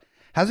of stuff.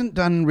 Hasn't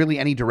done really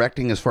any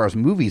directing as far as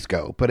movies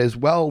go, but is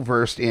well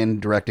versed in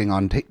directing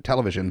on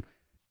television.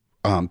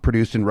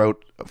 Produced and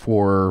wrote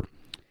for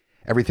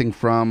everything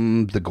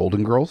from The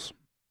Golden Girls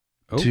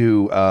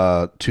to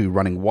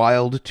Running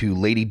Wild to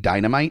Lady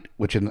Dynamite,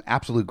 which is an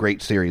absolute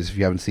great series if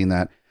you haven't seen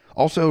that.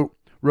 Also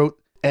wrote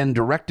and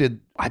directed,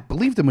 I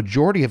believe, the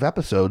majority of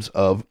episodes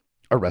of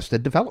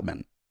Arrested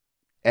Development,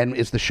 and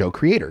is the show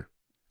creator.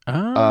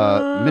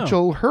 Oh.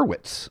 Mitchell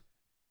Hurwitz.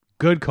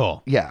 Good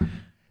call. Yeah.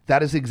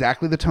 That is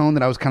exactly the tone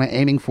that I was kind of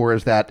aiming for,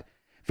 is that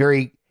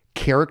very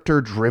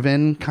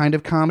character-driven kind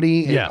of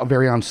comedy. Yeah.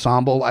 Very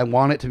ensemble. I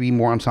want it to be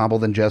more ensemble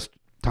than just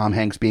Tom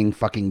Hanks being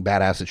fucking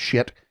badass as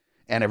shit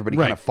and everybody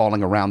kind Right. of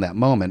falling around that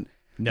moment.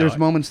 No, There's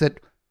moments that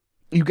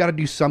you got to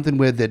do something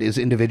with that is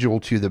individual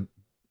to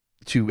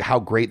how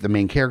great the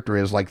main character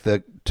is, like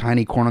the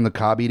tiny corn on the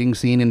cob eating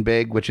scene in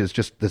Big, which is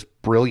just this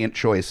brilliant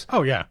choice,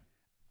 Oh, yeah.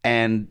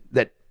 and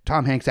that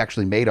Tom Hanks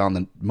actually made on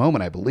the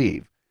moment, I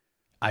believe.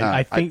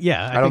 I think,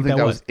 yeah. I don't think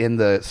that was. was in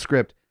the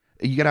script.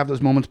 You got to have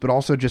those moments, but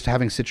also just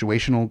having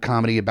situational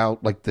comedy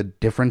about like the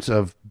difference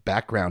of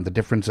background, the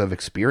difference of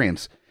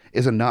experience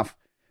is enough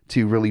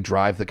to really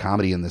drive the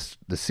comedy in this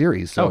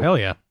series. So Oh, hell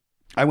yeah.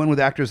 I went with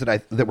actors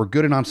that were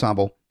good in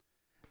ensemble,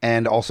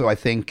 and also I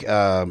think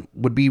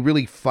would be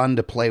really fun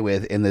to play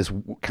with in this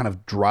kind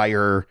of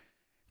drier,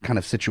 kind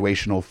of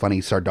situational,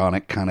 funny,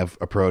 sardonic kind of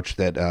approach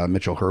that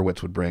Mitchell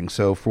Hurwitz would bring.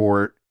 So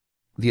for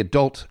the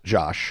adult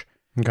Josh,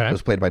 Okay. who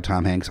was played by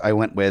Tom Hanks, I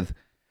went with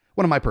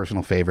one of my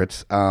personal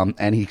favorites,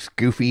 and he's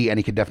goofy, and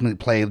he could definitely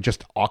play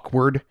just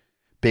awkward,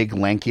 big,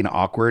 lanky, and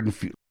awkward,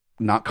 and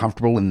not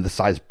comfortable in the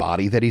size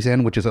body that he's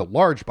in, which is a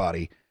large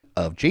body,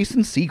 of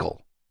Jason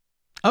Segel.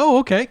 Oh,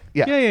 okay.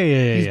 Yeah.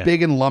 Yeah. He's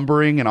big and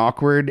lumbering and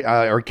awkward,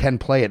 or can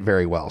play it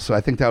very well. So I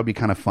think that would be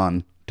kind of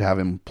fun to have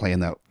him play in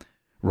that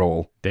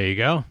role. There you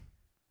go.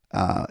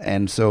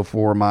 And so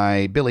for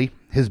my Billy,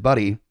 his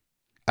buddy,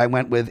 I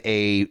went with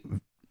a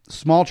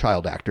small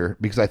child actor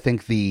because I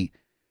think the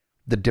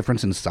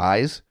difference in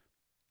size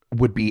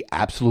would be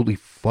absolutely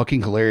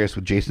fucking hilarious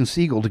with Jason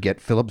Segel to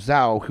get Philip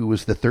Zhao, who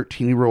was the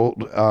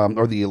 13-year-old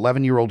or the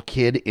 11-year-old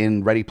kid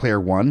in Ready Player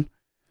One.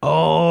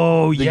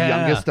 Oh, The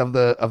youngest of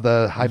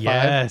the high five.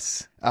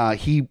 Yes.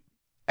 He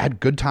had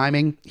good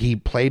timing. He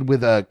played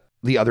with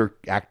the other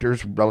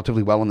actors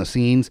relatively well in the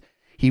scenes.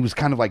 He was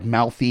kind of like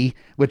mouthy,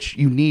 which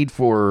you need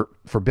for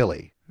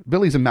Billy.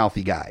 Billy's a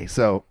mouthy guy,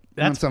 so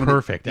That's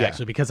perfect,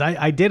 actually, because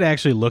I did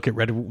actually look at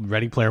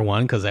Ready Player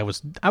One because I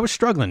was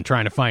struggling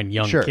trying to find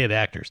young Sure. kid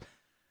actors,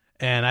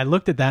 and I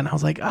looked at that and I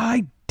was like,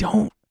 I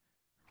don't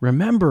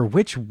remember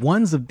which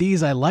ones of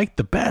these I liked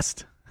the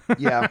best.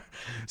 Yeah.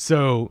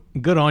 So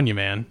good on you,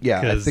 man. Yeah,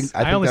 I 'cause think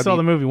I only that'd saw be-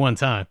 the movie one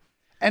time.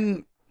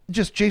 And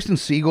just Jason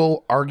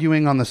Segel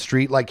arguing on the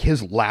street, like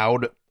his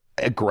loud,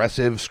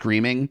 aggressive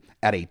screaming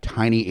at a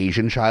tiny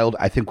Asian child,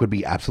 I think would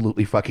be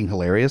absolutely fucking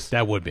hilarious.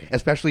 That would be.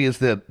 Especially as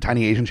the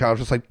tiny Asian child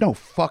was just like, no,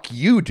 fuck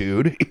you,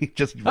 dude.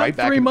 Just right I'm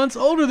back. 3 months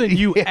older than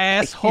you,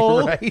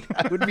 asshole. Right?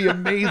 That would be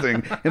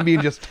amazing. And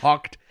being just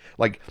talked,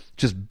 like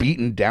just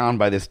beaten down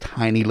by this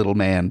tiny little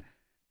man.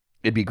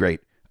 It'd be great.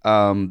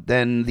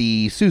 Then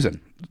the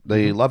Susan,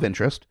 the love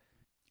interest,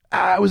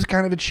 was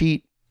kind of a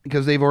cheat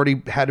because they've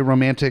already had a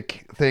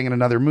romantic thing in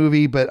another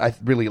movie, but I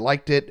really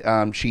liked it.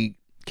 She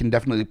can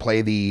definitely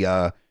play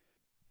the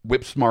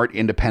whip smart,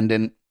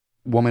 independent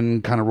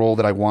woman kind of role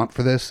that I want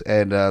for this.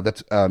 And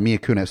that's Mia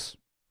Kunis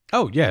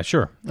Oh yeah,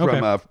 sure. Okay.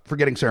 from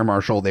Forgetting Sarah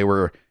Marshall. They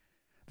were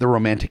the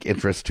romantic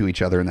interest to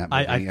each other in that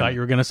movie. I thought you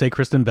were going to say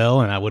Kristen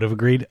Bell, and I would have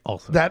agreed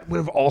also. That would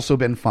have also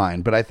been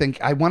fine, but I think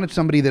I wanted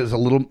somebody that was a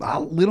little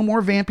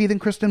more vampy than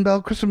Kristen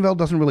Bell. Kristen Bell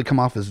doesn't really come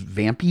off as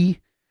vampy,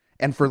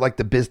 and for like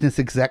the business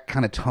exec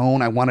kind of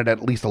tone, I wanted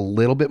at least a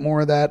little bit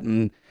more of that.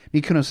 And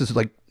Mia Kunis is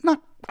like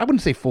I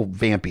wouldn't say full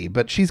vampy,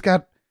 but she's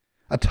got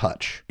a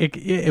touch.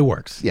 It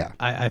works. Yeah.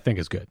 I think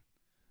it's good.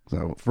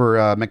 So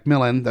for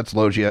Macmillan, that's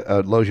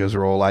Logia's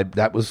role.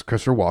 That was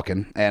Christopher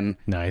Walken, and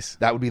Nice.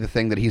 that would be the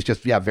thing that he's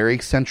just very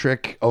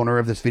eccentric owner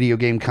of this video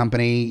game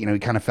company. He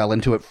kind of fell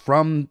into it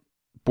from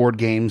board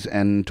games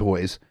and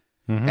toys,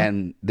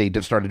 and they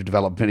just started to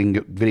develop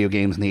video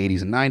games in the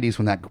 80s and 90s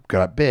when that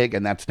got big,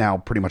 and that's now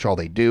pretty much all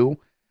they do.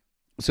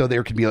 So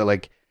there could be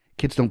like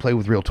kids don't play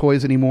with real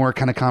toys anymore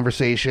kind of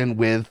conversation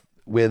with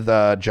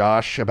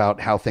Josh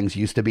about how things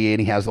used to be, and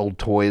he has old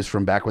toys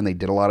from back when they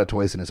did a lot of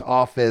toys in his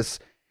office.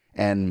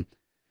 And,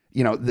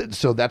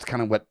 so that's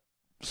kind of what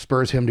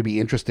spurs him to be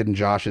interested in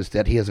Josh, is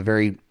that he has a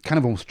very kind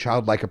of almost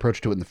childlike approach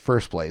to it in the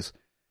first place.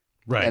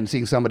 Right. And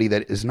seeing somebody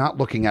that is not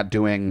looking at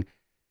doing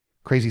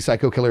crazy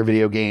psycho killer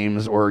video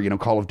games or,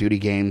 Call of Duty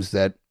games.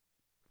 That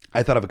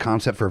I thought of a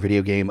concept for a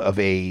video game of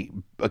a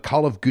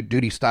Call of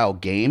Duty style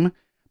game,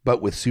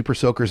 but with super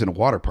soakers in a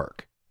water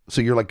park.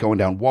 So you're like going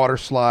down water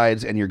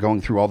slides and you're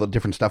going through all the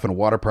different stuff in a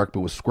water park,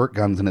 but with squirt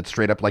guns, and it's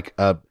straight up like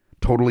a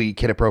totally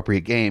kid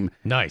appropriate game.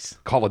 Nice.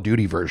 Call of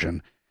Duty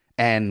version.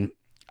 And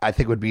I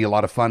think it would be a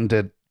lot of fun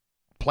to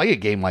play a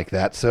game like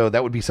that. So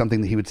that would be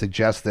something that he would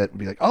suggest, that would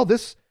be like, oh,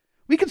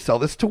 we could sell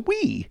this to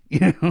Wii.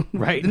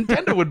 Right.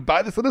 Nintendo would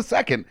buy this in a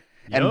second.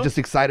 And Yep. just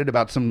excited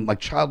about some like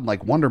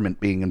childlike wonderment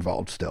being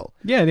involved still.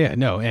 Yeah,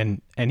 no,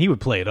 and he would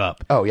play it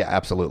up Oh yeah,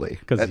 absolutely.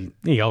 because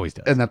he always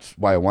does. And that's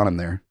why I want him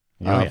there.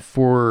 Oh, yeah.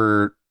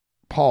 For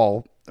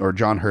Paul, or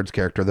John Hurd's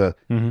character,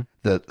 Mhm.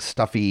 the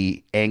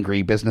stuffy,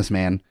 angry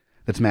businessman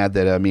that's mad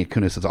that Mia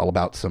Kunis is all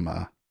about some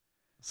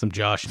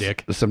Josh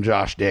Dick. some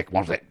Josh Dick,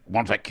 wants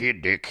that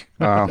kid Dick,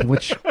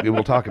 which we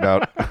will talk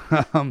about.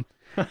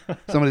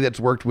 Somebody that's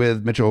worked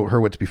with Mitchell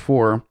Hurwitz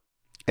before,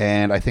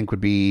 and I think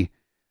would be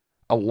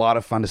a lot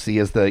of fun to see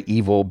as the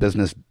evil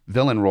business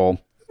villain role.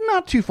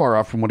 Not too far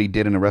off from what he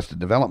did in Arrested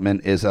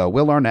Development, is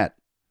Will Arnett.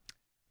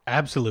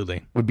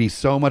 Absolutely. Would be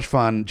so much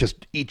fun,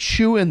 just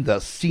chewing the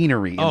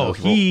scenery in those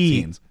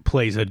He scenes.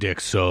 plays a dick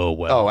so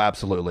well. Oh,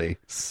 absolutely.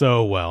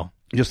 So well.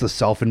 Just the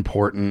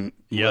self-important,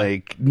 Yeah.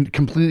 like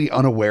completely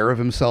unaware of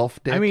himself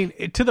Dick. I mean,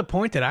 to the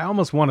point that I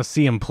almost want to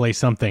see him play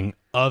something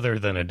other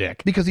than a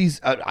dick. because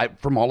he's,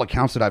 from all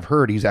accounts that I've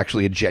heard, he's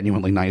actually a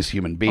genuinely nice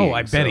human being. Oh,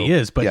 I bet he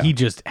is, but yeah. he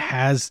just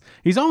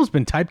he's almost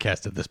been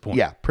typecast at this point.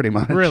 Yeah, pretty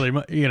much. Really,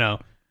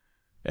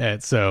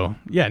 And so,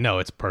 yeah, no,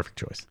 it's a perfect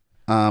choice.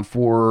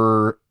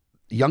 For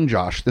young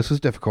Josh, this was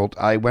difficult.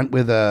 I went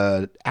with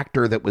a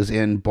actor that was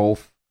in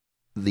both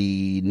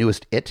the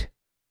newest It,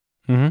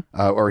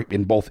 or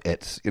in both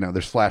It's.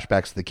 There's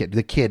flashbacks to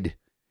the kid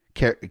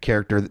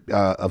character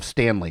of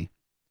Stanley,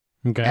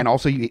 Okay. and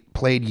also he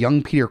played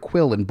young Peter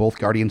Quill in both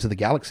Guardians of the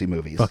Galaxy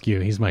movies. Fuck you.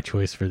 He's my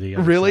choice for the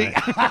other Really?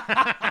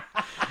 side.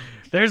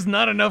 There's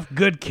not enough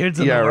good kids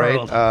in Yeah, the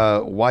world. right.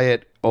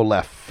 Wyatt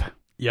Oleff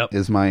Yep.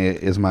 is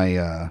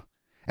my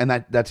and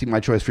that's my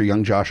choice for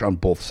young Josh on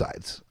both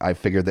sides. I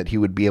figured that he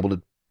would be able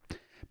to,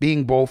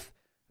 being both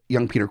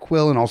young Peter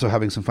Quill and also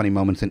having some funny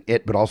moments in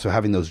It, but also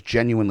having those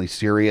genuinely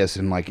serious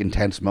and like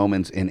intense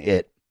moments in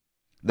It.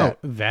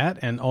 That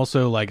and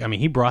also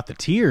he brought the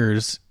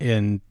tears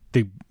in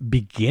the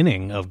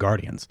beginning of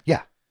Guardians.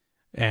 Yeah.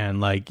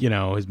 And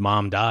his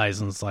mom dies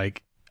and it's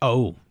like,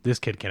 oh, this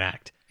kid can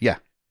act. Yeah.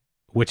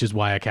 Which is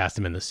why I cast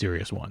him in the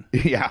serious one.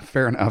 Yeah,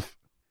 fair enough.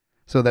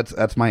 So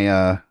that's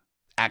my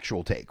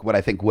actual take. What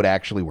I think would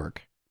actually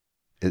work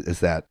is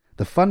that.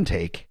 The fun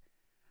take,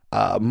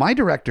 my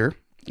director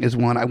is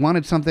one. I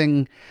wanted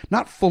something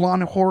not full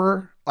on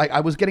horror. Like I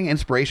was getting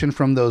inspiration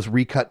from those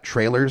recut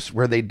trailers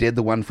where they did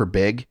the one for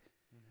Big,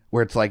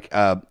 where it's like,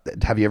 have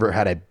you ever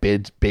had a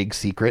big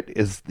secret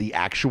is the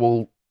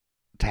actual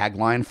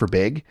tagline for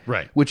Big,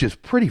 Right. which is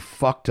pretty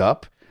fucked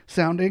up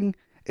sounding.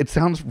 It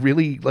sounds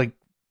really like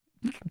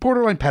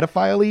borderline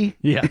pedophile-y.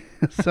 Yeah.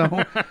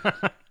 So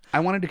I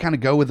wanted to kind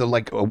of go with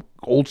a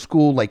old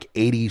school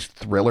 80s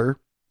thriller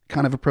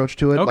kind of approach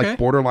to it, Okay. like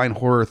borderline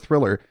horror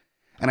thriller.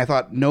 And I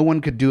thought no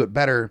one could do it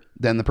better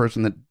than the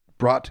person that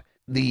brought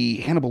the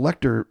Hannibal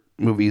Lecter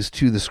movies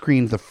to the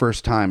screen the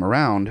first time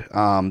around,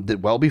 that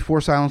well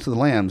before Silence of the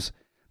Lambs,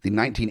 the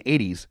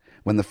 1980s,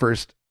 when the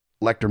first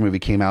Lecter movie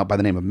came out by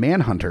the name of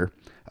Manhunter.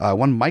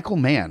 One Michael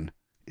Mann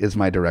is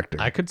my director.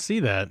 I could see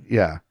that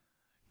Yeah.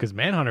 because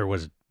Manhunter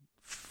was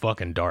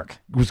fucking dark.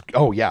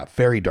 Oh yeah,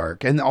 very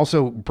dark. And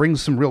also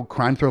brings some real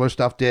crime thriller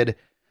stuff. Did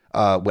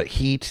what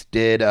Heat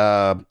did,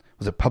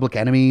 was it Public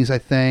Enemies, I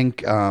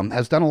think,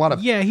 has done a lot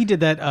of Yeah, he did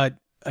that.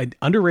 An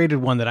underrated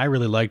one that I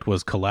really liked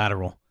was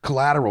Collateral.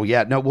 Collateral.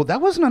 Yeah, no, well,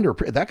 that wasn't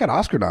that got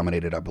Oscar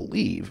nominated, I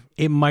believe.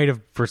 It might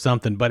have for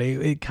something, but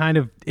it kind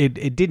of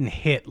it didn't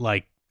hit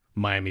like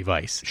Miami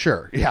Vice.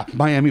 Sure. Yeah.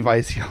 Miami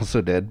Vice he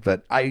also did,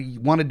 but I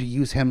wanted to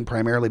use him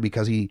primarily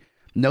because he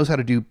knows how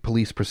to do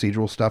police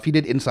procedural stuff. He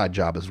did Inside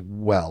Job as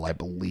well, I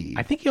believe.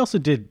 I think he also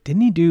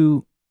didn't he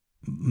do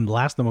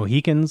Last of the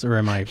Mohicans, or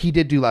am I? He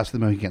did do Last of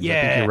the Mohicans. I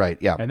think you're right.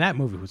 Yeah. And that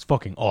movie was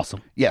fucking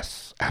awesome.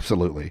 Yes,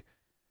 absolutely.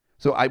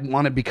 So I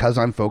wanted, because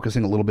I'm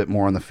focusing a little bit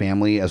more on the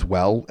family as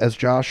well as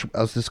Josh,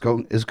 as this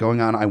is going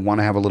on, I want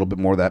to have a little bit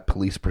more of that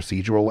police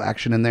procedural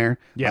action in there.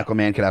 Yeah. Michael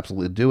Mann could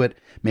absolutely do it.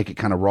 Make it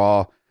kind of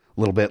raw, a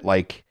little bit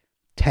like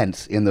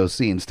tense in those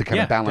scenes to kind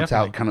Yeah, of balance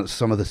definitely. out kind of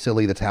some of the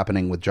silly that's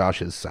happening with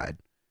Josh's side.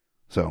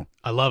 So,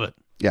 I love it.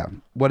 yeah.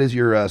 What is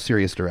your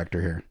serious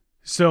director here?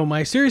 So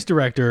my series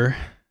director,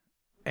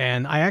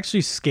 and I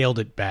actually scaled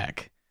it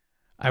back.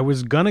 I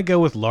was going to go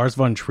with Lars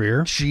von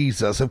Trier.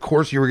 Jesus, of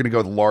course you were going to go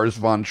with Lars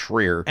von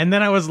Trier. And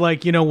then I was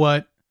like, you know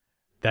what?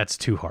 That's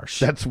too harsh.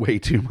 That's way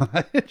too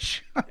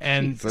much.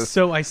 And Jesus.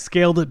 so I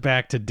scaled it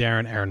back to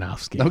Darren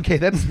Aronofsky. Okay,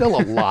 that's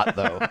still a lot,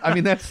 though. I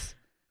mean, that's...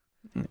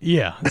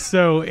 Yeah.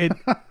 So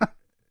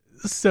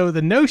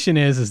the notion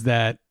is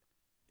that,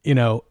 you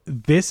know,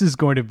 this is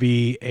going to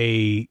be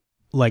a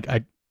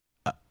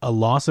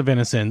loss of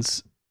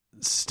innocence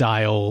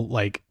style,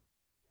 like,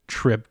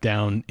 trip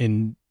down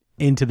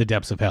into the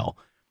depths of hell.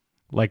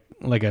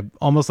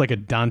 Almost like a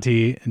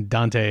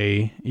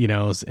Dante, you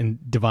know, in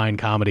Divine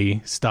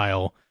Comedy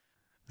style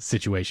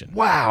situation.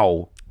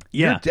 Wow.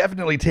 Yeah. You're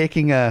definitely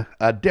taking a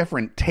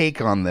different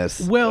take on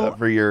this. Well,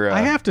 for your...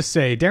 I have to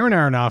say, Darren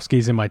Aronofsky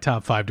is in my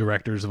top 5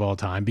 directors of all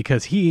time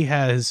because he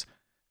has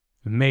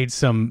made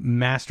some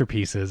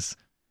masterpieces.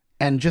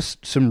 And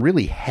just some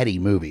really heady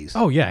movies.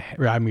 Oh, yeah.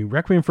 I mean,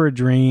 Requiem for a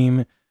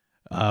Dream,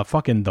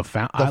 fucking The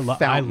Fountain. I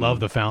Fountain. love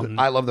The Fountain.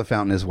 I love The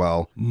Fountain as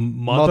well.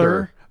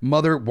 Mother.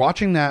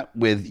 Watching that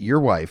with your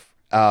wife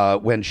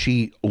when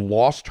she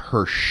lost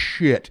her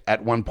shit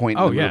at one point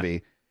in the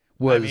movie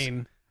was...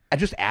 I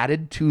just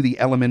added to the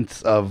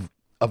elements of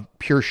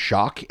pure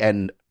shock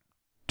and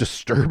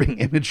disturbing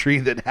imagery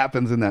that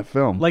happens in that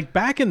film. Like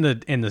back in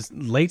the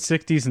late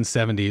 60s and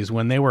 70s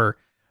when they were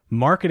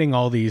marketing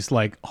all these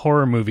like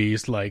horror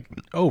movies like,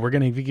 oh, we're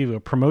going to give you a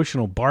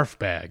promotional barf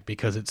bag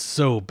because it's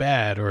so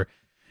bad, or,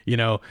 you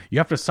know, you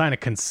have to sign a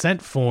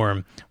consent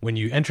form when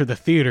you enter the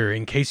theater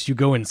in case you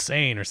go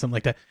insane or something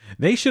like that.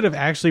 They should have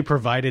actually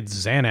provided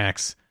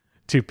Xanax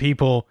to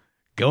people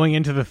going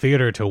into the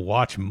theater to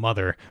watch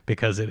Mother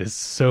because it is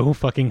so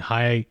fucking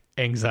high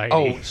anxiety.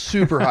 Oh,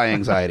 super high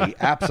anxiety.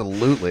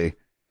 Absolutely.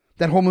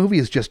 That whole movie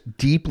is just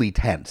deeply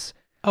tense.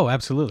 Oh,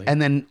 absolutely.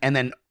 And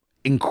then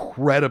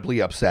incredibly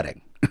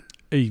upsetting.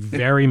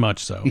 Very much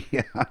so.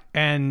 Yeah.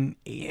 And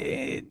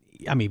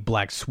I mean,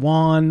 Black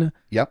Swan.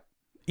 Yep.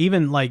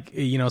 Even like,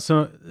 you know,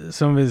 some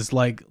of his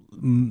like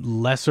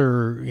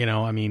lesser, you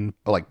know, I mean,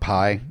 Like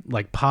Pi.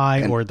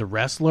 Or The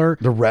Wrestler.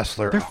 The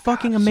Wrestler. They're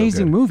fucking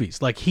amazing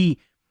movies. Like he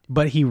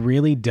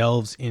really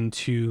delves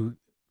into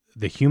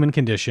the human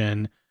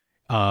condition,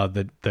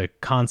 the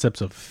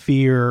concepts of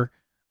fear,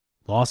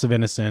 loss of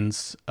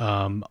innocence,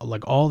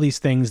 like all these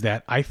things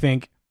that I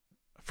think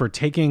for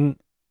taking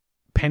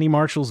Penny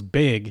Marshall's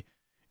Big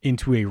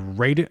into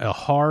a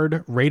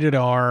hard rated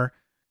R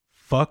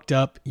fucked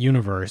up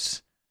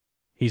universe,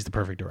 he's the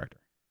perfect director.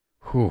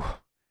 Whew.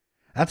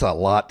 That's a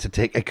lot to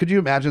take. Could you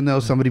imagine though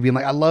somebody being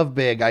like, I love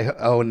Big,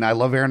 and I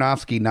love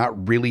Aronofsky,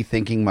 not really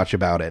thinking much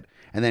about it,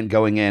 and then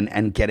going in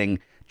and getting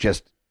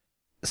just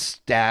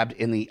stabbed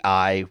in the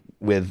eye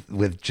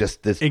with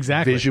just this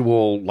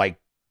visual like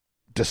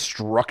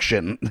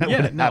destruction that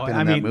would happen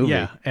in that movie.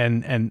 Yeah,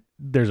 and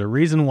there's a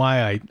reason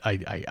why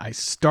I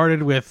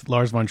started with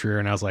Lars von Trier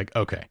and I was like,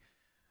 okay,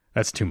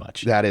 that's too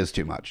much. That is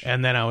too much.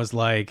 And then I was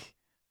like,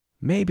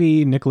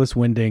 maybe Nicholas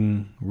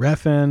Winding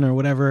Refn or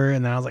whatever,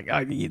 and then I was like,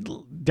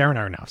 Darren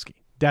Aronofsky.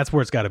 That's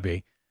where it's got to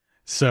be.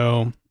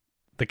 So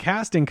the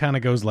casting kind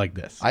of goes like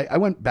this. I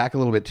went back a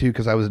little bit too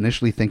because I was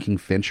initially thinking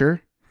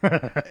Fincher,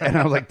 and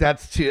I was like,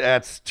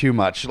 that's too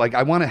much. Like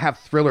I want to have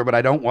thriller, but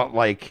I don't want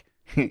like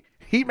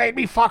he made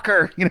me fuck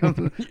her. You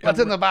know, what's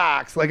in the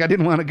box? Like I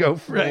didn't want to go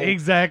full, right,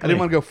 exactly. I didn't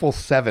want to go full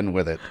 7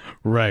 with it.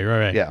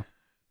 Right. Yeah.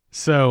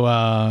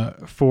 So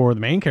for the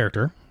main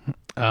character,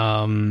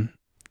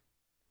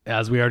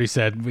 as we already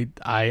said,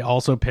 I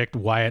also picked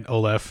Wyatt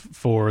Oleff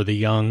for the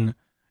young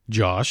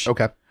Josh.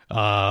 Okay.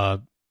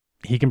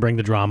 He can bring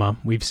the drama.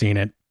 We've seen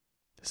it.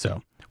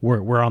 So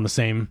we're on the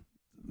same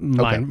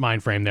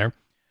mind frame there.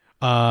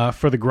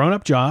 For the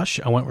grown-up Josh,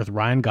 I went with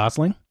Ryan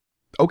Gosling.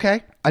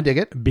 Okay. I dig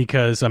it.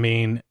 Because, I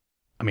mean,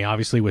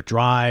 obviously with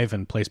Drive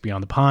and Place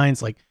Beyond the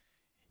Pines, like,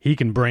 he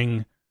can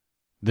bring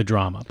the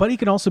drama. But he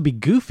can also be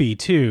goofy,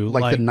 too.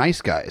 Like The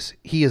Nice Guys.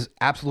 He is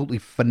absolutely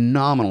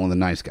phenomenal in The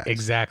Nice Guys.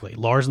 Exactly.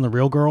 Lars and the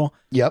Real Girl.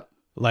 Yep.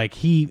 Like,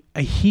 he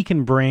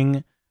can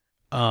bring,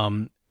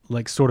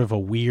 like, sort of a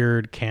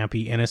weird,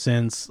 campy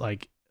innocence.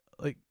 Like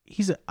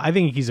I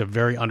think he's a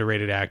very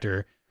underrated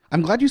actor.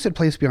 I'm glad you said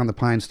Place Beyond the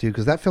Pines, too,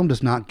 because that film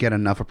does not get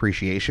enough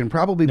appreciation,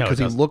 probably because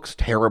he looks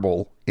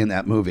terrible in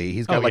that movie.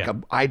 He's got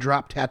a eye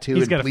drop tattoo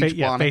and bleach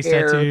blonde face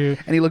hair, tattoo.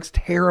 And he looks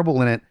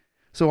terrible in it.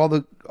 So all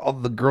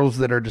the girls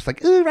that are just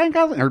like, ooh, Ryan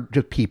Gosling, are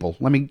just people.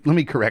 Let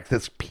me correct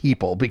this,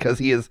 people, because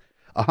he is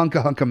a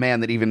hunka man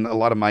that even a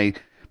lot of my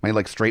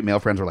like straight male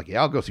friends are like, yeah,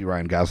 I'll go see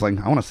Ryan Gosling.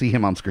 I want to see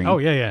him on screen. Oh,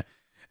 yeah.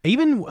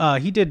 Even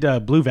he did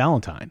Blue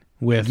Valentine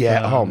with...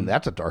 Yeah,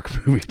 that's a dark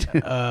movie,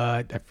 too.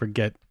 I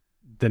forget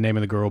the name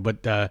of the girl,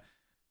 but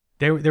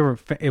they were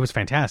it was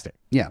fantastic.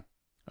 Yeah.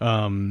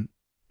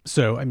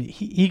 So I mean,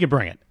 he could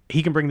bring it.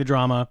 He can bring the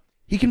drama.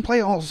 He can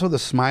play also the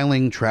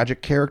smiling,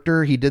 tragic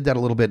character. He did that a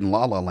little bit in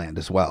La La Land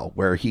as well,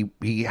 where he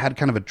had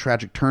kind of a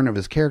tragic turn of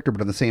his character, but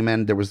on the same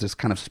end, there was this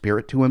kind of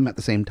spirit to him at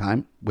the same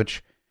time,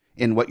 which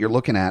in what you're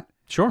looking at,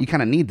 Sure. you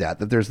kind of need that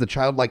there's the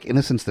childlike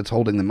innocence that's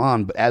holding them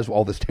on, but as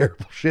all this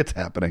terrible shit's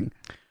happening.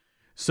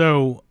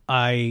 So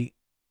I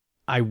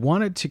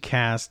wanted to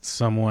cast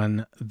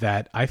someone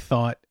that I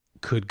thought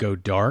could go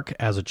dark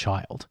as a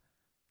child.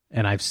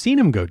 And I've seen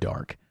him go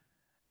dark.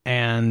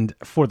 And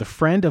for the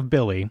friend of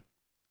Billy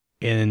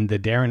in the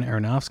Darren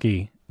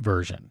Aronofsky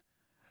version,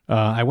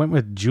 I went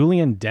with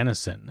Julian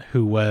Dennison,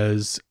 who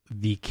was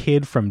the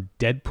kid from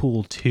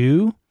Deadpool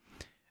 2.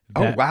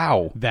 Oh,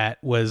 wow.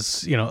 That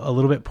was, a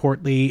little bit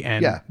portly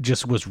and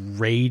just was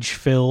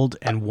rage-filled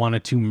and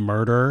wanted to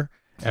murder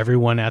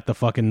everyone at the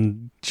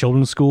fucking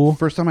children's school.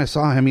 First time I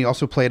saw him, he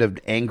also played an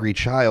angry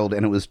child,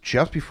 and it was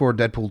just before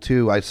Deadpool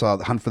 2, I saw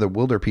The Hunt for the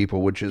Wilder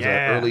People, which is an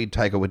early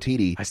Taika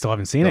Waititi. I still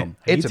haven't seen it.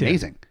 It's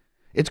amazing.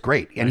 It's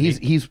great. And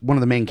he's one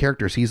of the main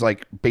characters. He's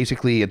like,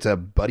 basically, it's a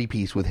buddy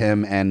piece with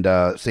him and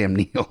Sam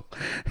Neill.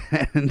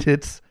 And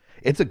it's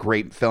a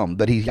great film.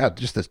 But he's got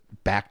just this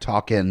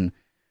back-talking,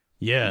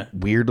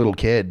 weird little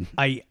kid.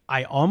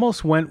 I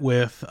almost went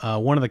with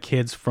one of the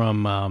kids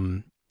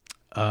from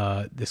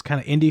this kind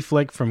of indie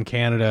flick from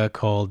Canada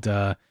called,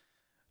 what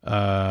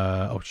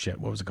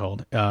was it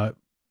called?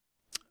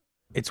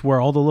 It's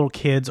where all the little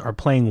kids are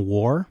playing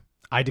war.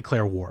 I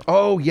Declare War.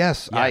 Oh,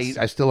 yes.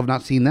 I still have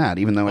not seen that,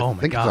 even though I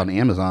think it's on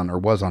Amazon or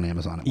was on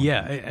Amazon.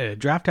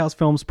 Draft House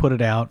Films put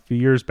it out a few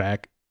years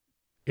back.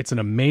 It's an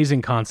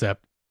amazing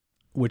concept,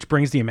 which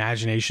brings the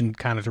imagination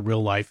kind of to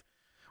real life,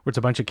 where it's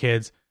a bunch of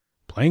kids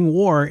playing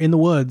war in the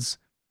woods,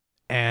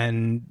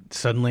 and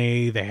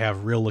suddenly they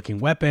have real looking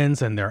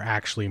weapons and they're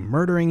actually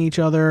murdering each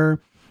other.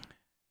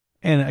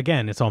 And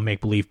again, it's all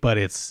make-believe, but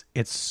it's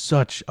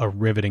such a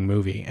riveting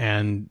movie.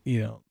 And,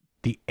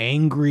 the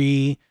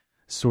angry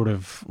sort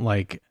of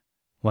like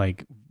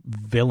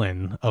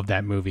villain of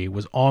that movie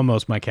was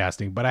almost my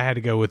casting, but I had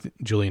to go with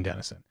Julian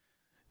Dennison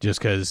just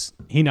because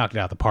he knocked it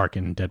out of the park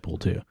in Deadpool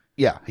 2.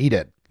 Yeah, he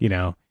did.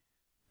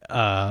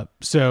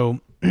 So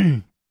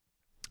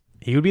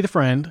he would be the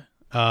friend.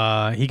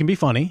 He can be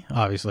funny,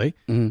 obviously,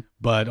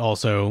 but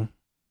also,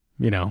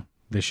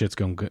 this shit's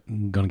gonna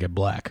get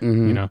black. For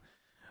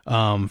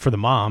the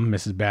mom,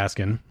 Mrs.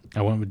 Baskin,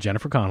 I went with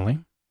Jennifer Connelly.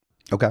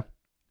 Okay,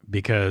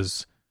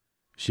 because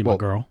she's my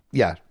girl.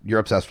 Yeah, you're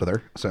obsessed with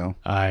her. So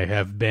I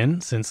have been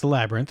since The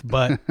Labyrinth,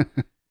 but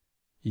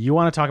you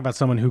want to talk about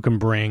someone who can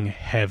bring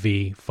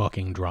heavy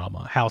fucking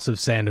drama, House of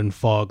Sand and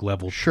Fog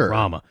level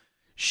drama.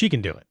 She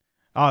can do it.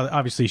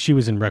 Obviously, she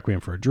was in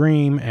Requiem for a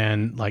Dream,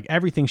 and like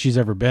everything she's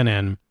ever been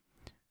in.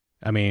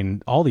 I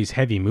mean, all these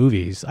heavy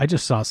movies. I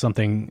just saw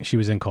something she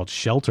was in called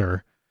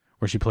Shelter,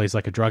 where she plays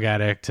like a drug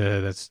addict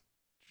that's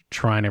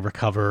trying to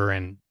recover,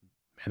 and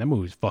that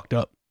movie's fucked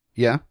up.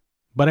 Yeah.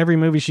 But every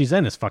movie she's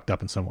in is fucked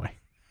up in some way.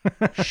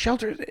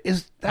 Shelter,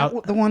 is that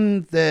the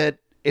one that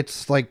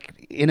it's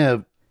like in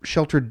a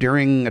shelter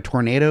during a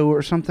tornado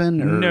or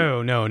something? Or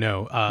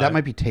No. That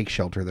might be Take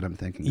Shelter that I'm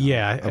thinking of.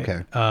 Yeah.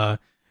 Okay.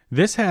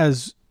 This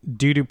has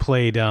dude who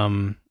played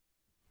the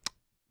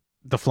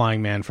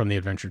flying man from the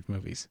Adventure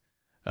movies,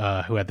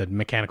 who had the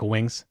mechanical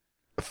wings.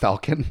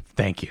 Falcon.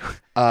 Thank you.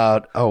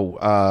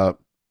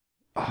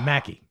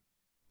 Mackie.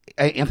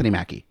 Anthony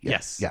Mackie.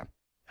 Yes. Yeah.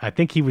 I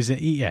think he was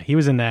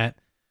in that.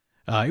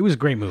 It was a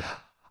great movie.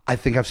 I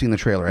think I've seen the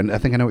trailer, and I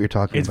think I know what you're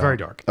talking about. It's very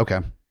dark. Okay.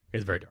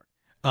 It's very dark.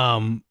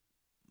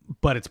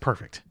 But it's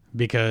perfect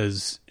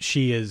because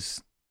she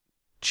has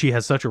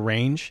such a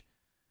range,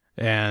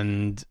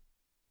 and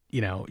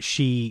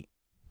she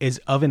is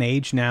of an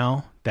age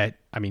now that,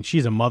 I mean,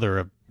 she's a mother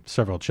of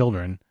several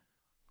children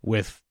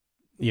with,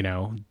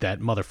 that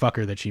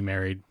motherfucker that she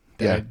married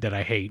that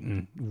I hate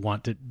and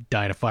want to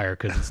die in a fire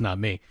because it's not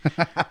me.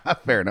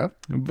 Fair enough.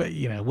 But,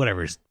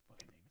 whatever his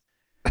fucking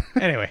name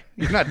is. Anyway.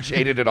 You're not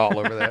jaded at all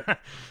over that.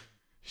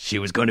 She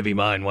was going to be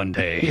mine one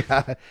day.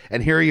 Yeah.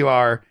 And here you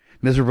are,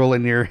 miserable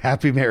in your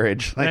happy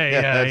marriage. Like,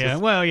 yeah.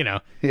 Well,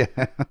 Yeah.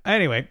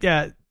 Anyway,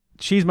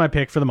 she's my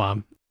pick for the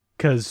mom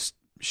because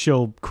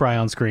she'll cry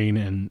on screen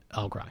and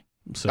I'll cry.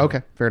 So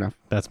okay, fair enough.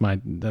 That's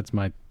my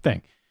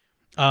thing.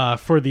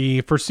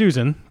 For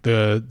Susan,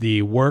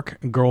 the work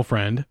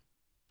girlfriend,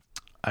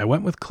 I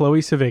went with Chloe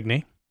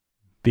Sevigny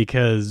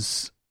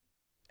because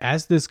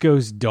as this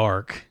goes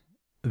dark,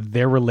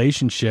 their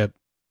relationship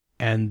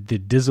and the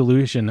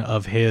dissolution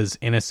of his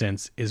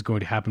innocence is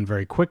going to happen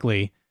very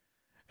quickly.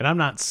 And I'm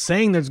not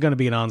saying there's going to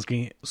be an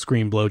on-screen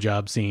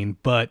blowjob scene,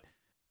 but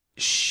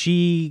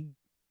she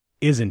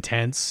is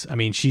intense. I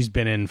mean, she's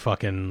been in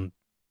fucking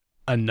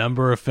a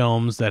number of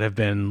films that have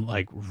been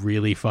like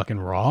really fucking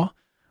raw,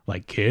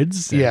 like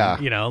Kids.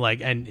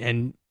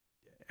 And,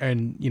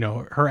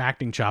 and her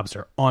acting chops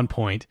are on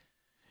point.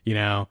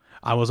 I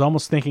was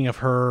almost thinking of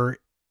her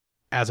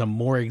as a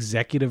more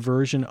executive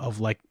version of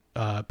like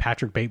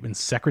Patrick Bateman's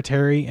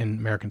secretary in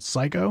American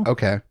Psycho.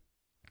 Okay.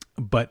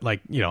 But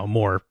like,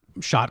 more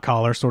shot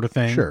collar sort of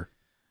thing. Sure.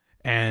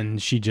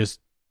 And she just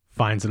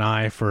finds an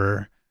eye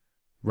for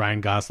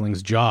Ryan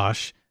Gosling's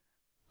Josh.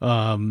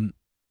 And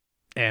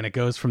And it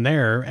goes from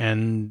there,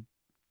 and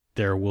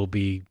there will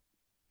be,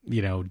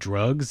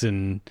 drugs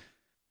and,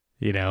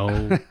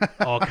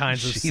 all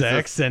kinds of Jesus.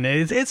 sex, and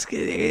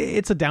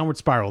it's a downward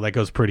spiral that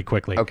goes pretty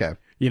quickly. Okay.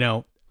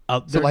 So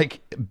There-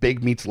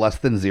 big meets less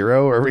than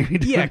zero, or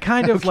yeah,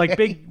 kind of like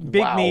big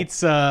Wow.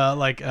 meets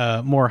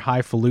more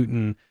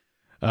highfalutin,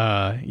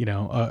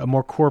 a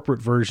more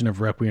corporate version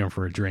of Requiem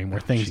for a Dream, where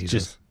things Jesus.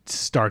 just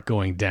start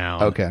going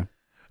down. Okay.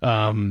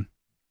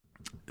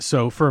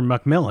 So for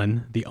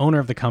Macmillan, the owner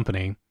of the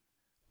company,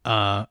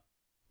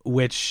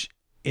 which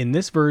in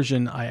this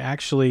version, I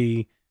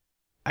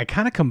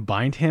kind of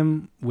combined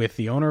him with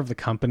the owner of the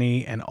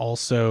company and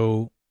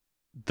also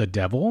the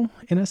devil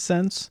in a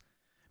sense,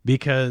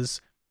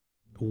 because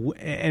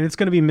and it's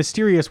going to be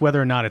mysterious whether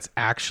or not it's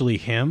actually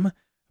him,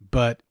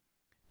 but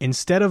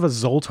instead of a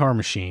Zoltar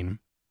machine,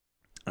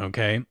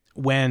 okay,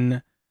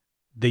 when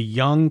the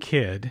young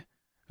kid,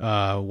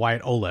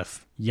 Wyatt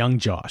Olaf, young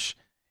Josh,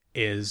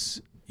 is,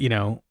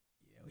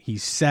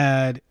 he's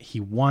sad,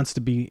 he wants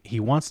to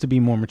be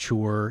more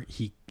mature,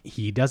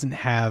 he doesn't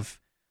have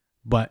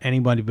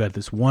anybody but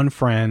this one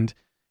friend,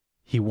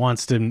 he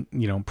wants to,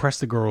 impress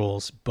the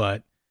girls,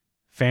 but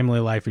family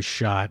life is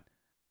shot,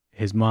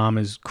 his mom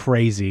is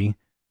crazy,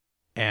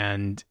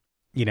 and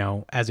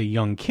as a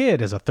young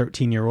kid, as a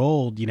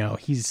 13-year-old,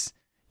 he's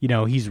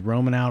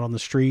roaming out on the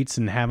streets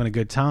and having a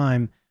good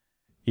time.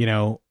 He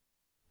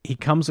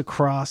comes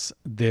across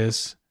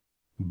this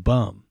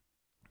bum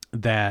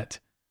that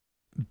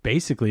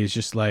basically is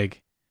just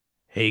like,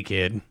 hey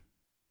kid,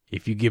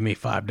 if you give me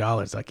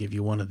 $5, I'll give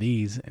you one of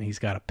these. And he's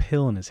got a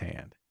pill in his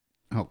hand.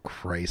 Oh,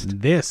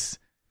 Christ. This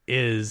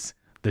is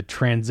the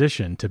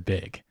transition to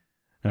Big.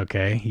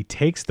 Okay. He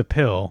takes the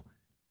pill.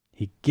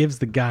 He gives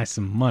the guy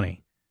some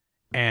money,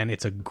 and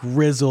it's a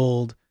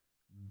grizzled,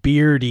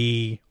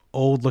 beardy,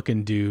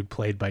 old-looking dude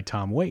played by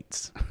Tom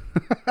Waits.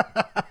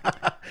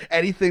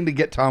 Anything to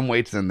get Tom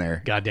Waits in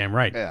there. Goddamn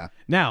right. Yeah.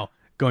 Now,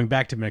 going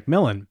back to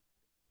Macmillan,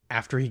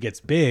 after he gets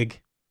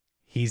big,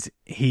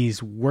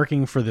 he's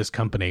working for this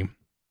company,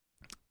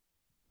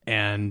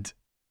 and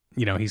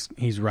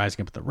he's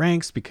rising up the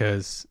ranks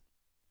because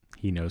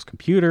he knows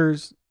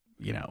computers,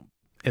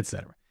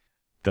 etc.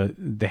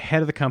 The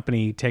head of the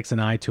company takes an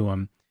eye to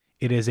him.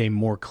 It is a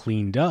more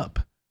cleaned up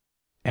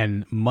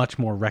and much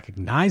more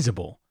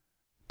recognizable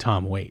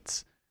Tom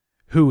Waits,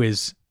 who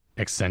is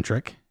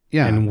eccentric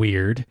and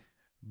weird,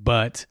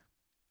 but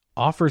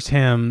offers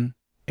him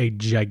a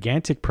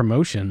gigantic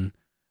promotion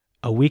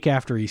a week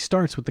after he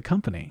starts with the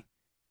company.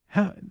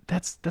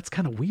 That's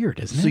kind of weird,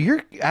 isn't it? So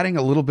you're adding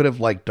a little bit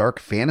of like dark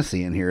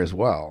fantasy in here as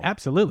well.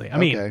 Absolutely. I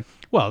Okay.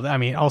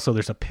 mean, also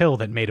there's a pill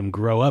that made him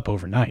grow up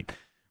overnight.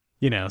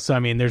 So I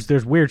mean,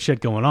 there's weird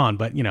shit going on,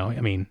 but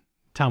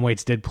Tom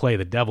Waits did play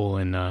the devil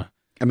in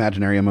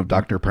Imaginarium of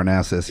Dr.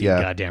 Parnassus.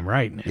 Yeah. Goddamn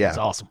right. It was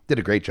awesome. Did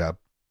a great job.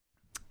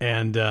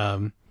 And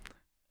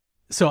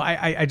so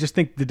I just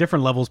think the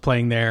different levels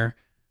playing there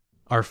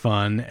are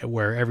fun,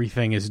 where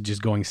everything is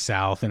just going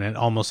south, and it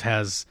almost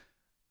has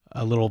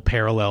a little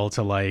parallel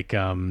to like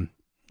Al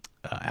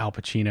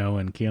Pacino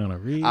and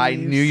Keanu Reeves. I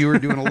knew you were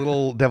doing a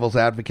little devil's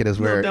advocate as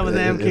well. Devil's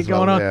advocate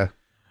going on. Yeah.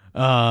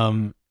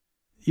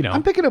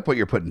 I'm picking up what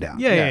you're putting down.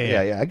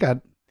 Yeah. I got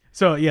it.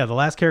 So yeah, the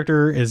last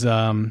character is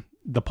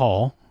the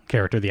Paul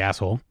character, the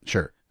asshole.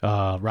 Sure.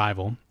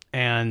 Rival.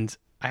 And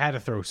I had to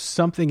throw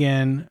something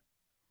in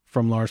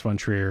from Lars von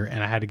Trier,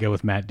 and I had to go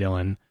with Matt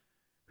Dillon,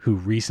 who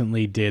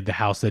recently did The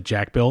House That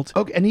Jack Built.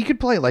 Okay, and he could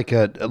play like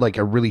a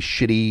really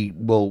shitty,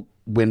 will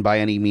win by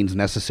any means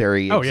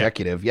necessary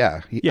executive.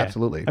 Yeah,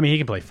 absolutely. I mean, he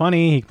can play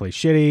funny, he can play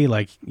shitty,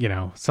 like,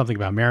 Something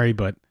About Mary,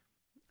 but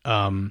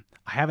I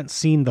haven't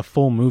seen the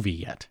full movie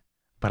yet,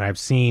 but I've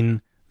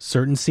seen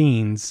certain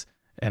scenes,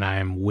 and I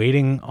am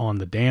waiting on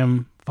the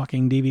damn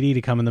fucking DVD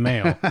to come in the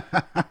mail.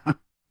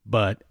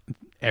 But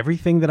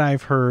everything that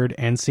I've heard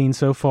and seen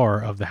so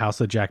far of The House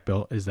That Jack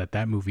Built is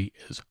that movie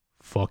is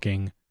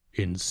fucking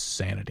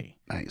insanity.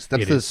 Nice.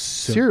 That's the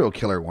serial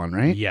killer one,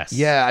 right? Yes.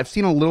 Yeah, I've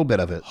seen a little bit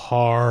of it.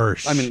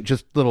 Harsh. I mean,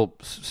 just little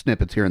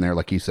snippets here and there,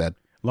 like you said.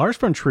 Lars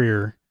von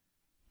Trier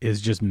is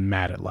just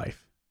mad at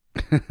life.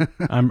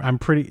 I'm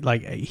pretty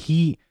like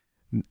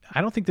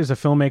I don't think there's a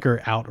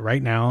filmmaker out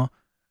right now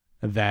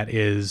that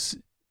is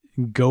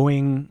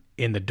going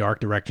in the dark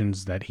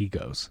directions that he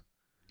goes.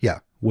 Yeah.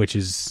 Which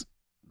is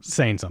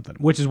saying something.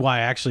 Which is why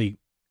I actually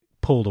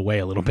pulled away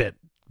a little bit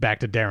back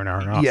to Darren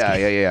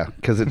Aronofsky. Yeah.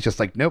 Because it's just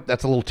like, nope,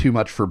 that's a little too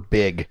much for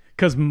Big.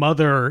 Because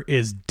Mother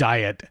is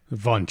Diet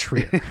von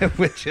Trier.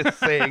 Which is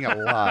saying a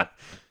lot.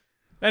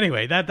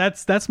 Anyway,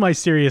 that's my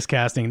serious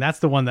casting. That's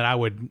the one that I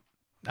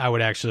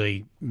would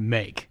actually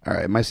make. All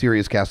right, my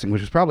serious casting,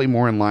 which is probably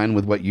more in line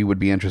with what you would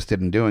be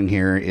interested in doing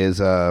here,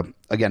 is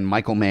again,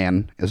 Michael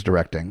Mann is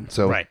directing.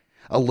 So right.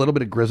 A little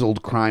bit of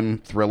grizzled crime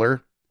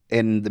thriller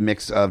in the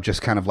mix of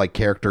just kind of like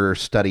character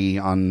study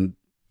on,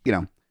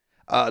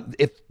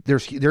 if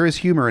there is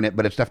humor in it,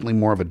 but it's definitely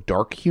more of a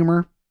dark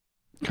humor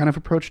kind of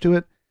approach to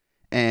it.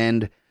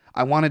 And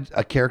I wanted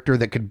a character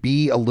that could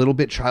be a little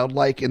bit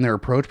childlike in their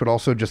approach, but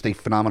also just a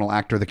phenomenal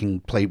actor that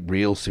can play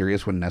real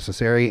serious when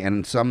necessary.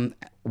 And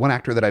one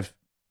actor that I've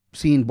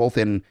seen both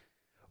in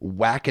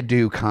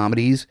wackadoo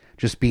comedies,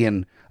 just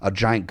being a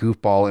giant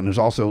goofball, and is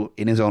also,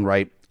 in his own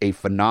right, a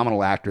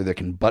phenomenal actor that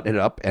can button it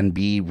up and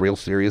be real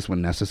serious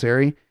when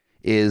necessary,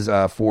 is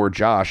for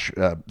Josh,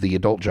 the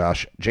adult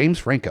Josh, James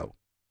Franco.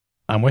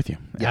 I'm with you.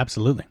 Yeah.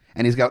 Absolutely.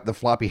 And he's got the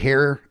floppy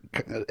hair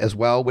as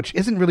well, which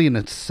isn't really a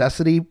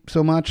necessity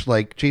so much.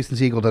 Like Jason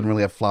Segel doesn't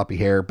really have floppy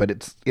hair, but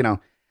it's,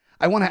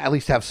 I want to at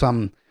least have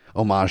some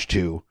homage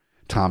to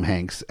Tom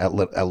Hanks a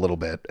little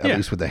bit, at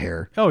least with the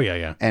hair. Oh yeah,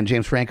 yeah. And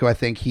James Franco, I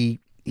think he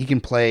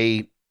can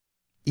play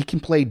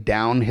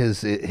down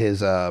his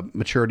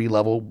maturity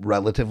level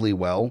relatively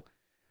well,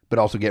 but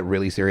also get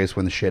really serious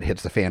when the shit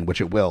hits the fan,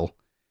 which it will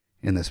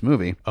in this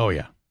movie. Oh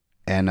yeah.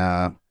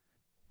 And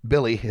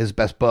Billy, his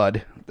best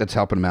bud, that's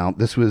helping him out.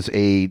 This was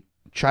a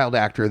child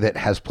actor that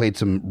has played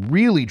some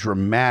really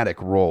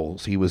dramatic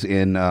roles. He was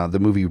in the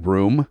movie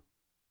Room.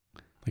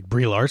 Like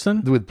Brie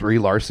Larson? With Brie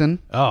Larson.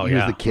 Oh, He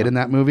was the kid in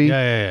that movie.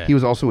 Yeah. He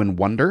was also in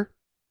Wonder.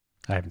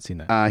 I haven't seen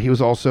that. He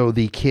was also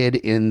the kid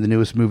in the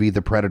newest movie,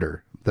 The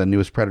Predator, the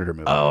newest Predator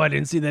movie. Oh, I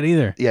didn't see that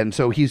either. Yeah, and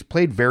so he's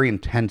played very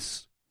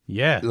intense,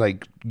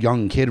 like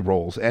young kid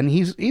roles, and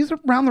he's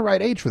around the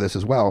right age for this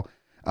as well.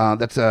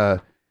 That's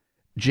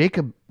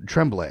Jacob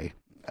Tremblay,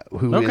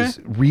 who is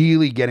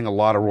really getting a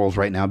lot of roles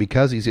right now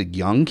because he's a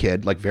young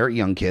kid, like very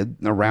young kid,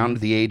 around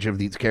the age of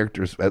these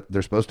characters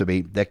they're supposed to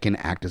be, that can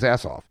act his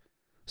ass off.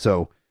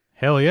 So,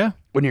 hell yeah.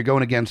 When you're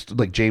going against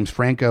like James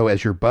Franco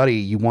as your buddy,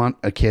 you want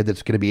a kid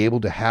that's going to be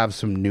able to have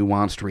some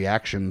nuanced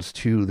reactions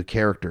to the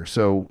character.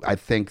 So I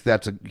think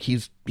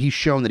he's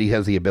shown that he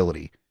has the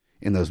ability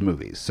in those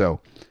movies.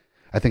 So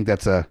I think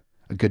that's a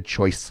good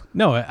choice.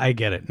 No, I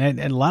get it. And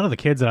a lot of the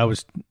kids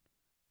that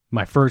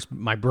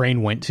my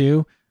brain went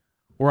to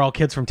were all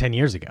kids from 10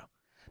 years ago.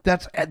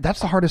 That's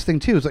the hardest thing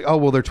too. It's like, oh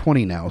well, they're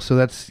 20 now, so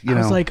that's I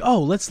was like,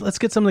 oh, let's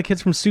get some of the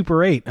kids from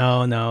Super 8.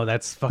 Oh no,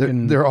 that's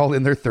fucking. They're all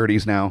in their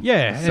 30s now.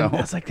 Yeah, so. And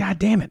it's like, god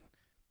damn it,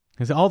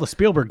 because all the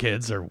Spielberg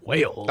kids are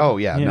way old. Oh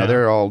yeah,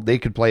 no, they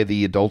could play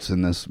the adults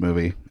in this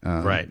movie.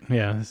 Right.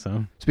 Yeah.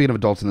 So speaking of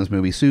adults in this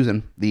movie,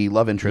 Susan, the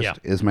love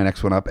interest, is my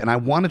next one up, and I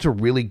wanted to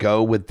really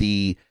go with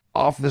the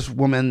office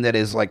woman that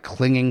is like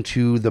clinging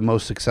to the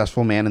most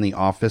successful man in the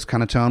office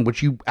kind of tone,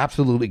 which you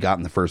absolutely got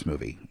in the first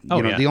movie.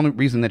 The only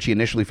reason that she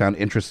initially found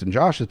interest in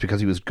Josh is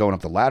because he was going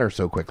up the ladder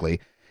so quickly,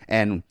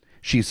 and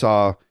she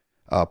saw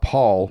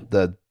Paul,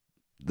 the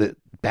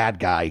bad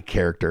guy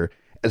character,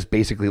 as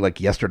basically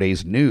like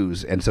yesterday's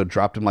news, and so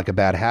dropped him like a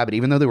bad habit,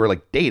 even though they were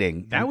like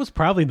dating. That was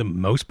probably the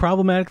most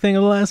problematic thing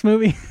of the last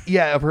movie.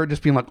 Yeah, of her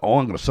just being like, oh,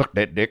 I'm gonna suck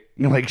that dick.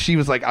 Like she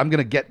was like, I'm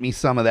gonna get me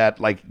some of that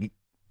like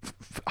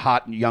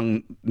hot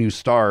young new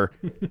star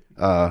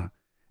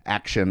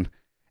action,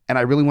 and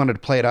I really wanted to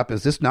play it up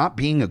as this not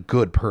being a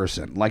good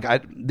person. Like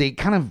they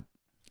kind of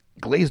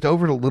glazed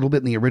over it a little bit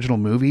in the original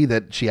movie,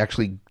 that she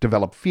actually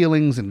developed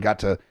feelings and got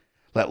to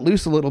let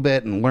loose a little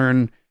bit and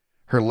learn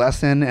her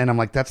lesson, and I'm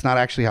like, that's not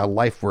actually how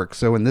life works.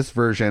 So in this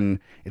version,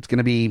 it's going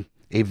to be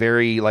a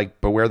very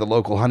like Beware the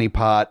Local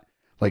Honeypot,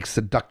 like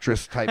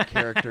seductress type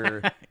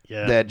character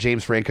that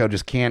James Franco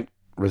just can't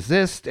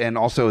resist, and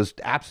also is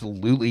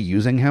absolutely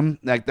using him.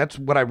 Like that's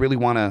what I really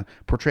want to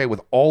portray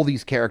with all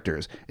these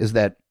characters, is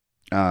that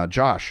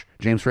Josh,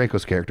 James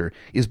Franco's character,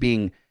 is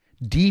being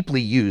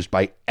deeply used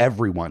by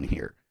everyone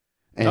here,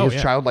 and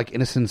his childlike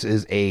innocence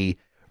is a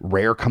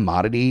rare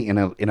commodity in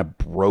a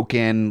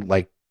broken,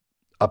 like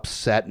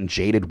upset and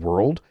jaded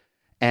world.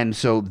 And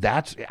so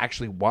that's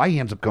actually why he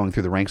ends up going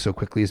through the ranks so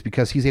quickly, is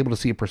because he's able to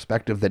see a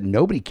perspective that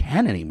nobody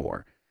can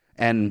anymore.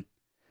 And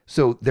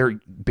so they're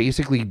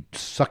basically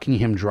sucking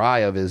him dry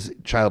of his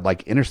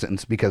childlike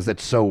innocence because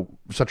that's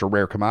such a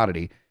rare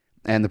commodity.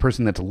 And the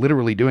person that's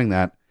literally doing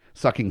that,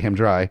 sucking him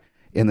dry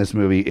in this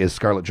movie, is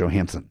Scarlett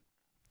Johansson.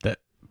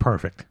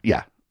 Perfect.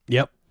 Yeah.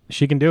 Yep.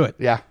 She can do it.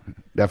 Yeah,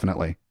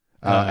 definitely.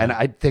 And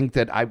I think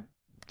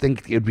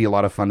it'd be a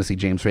lot of fun to see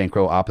James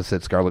Franco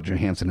opposite Scarlett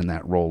Johansson in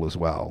that role as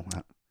well.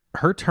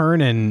 Her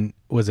turn in,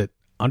 was it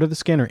Under the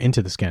Skin or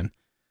Into the Skin?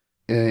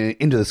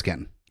 Into the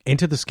Skin.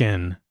 Into the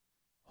Skin.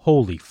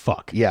 Holy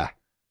fuck. Yeah.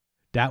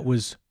 That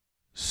was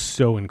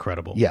so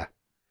incredible. Yeah.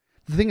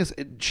 The thing is,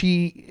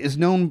 she is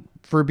known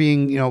for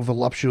being,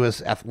 voluptuous,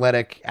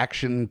 athletic,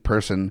 action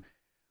person,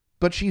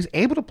 but she's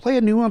able to play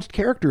a nuanced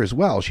character as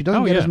well. She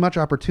doesn't get as much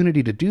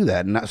opportunity to do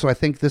that. And so I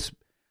think this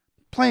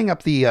playing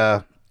up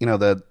the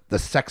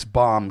sex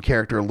bomb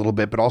character a little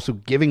bit, but also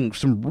giving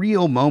some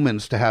real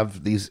moments to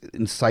have these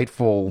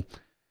insightful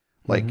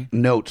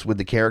notes with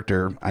the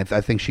character, I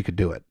think she could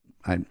do it.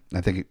 I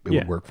think it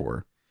would work for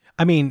her.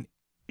 I mean,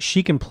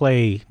 she can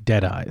play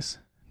dead eyes,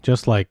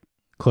 just like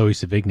Chloe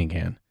Sevigny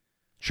can.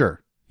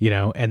 Sure.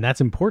 And that's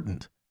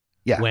important.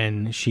 Yeah.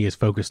 When she is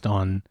focused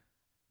on,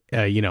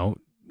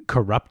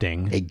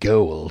 corrupting a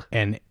goal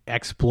and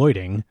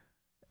exploiting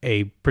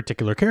a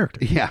particular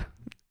character. Yeah.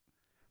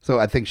 So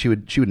I think she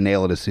would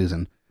nail it as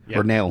Susan,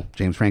 or nail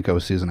James Franco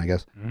as Susan, I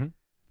guess. Mm-hmm.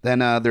 Then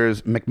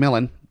there's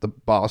McMillan, the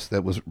boss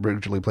that was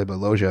originally played by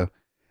Loja,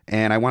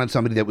 and I wanted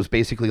somebody that was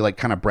basically like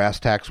kind of brass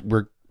tacks.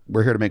 We're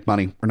here to make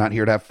money. We're not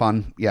here to have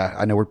fun. Yeah,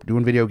 I know we're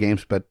doing video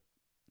games, but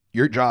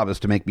your job is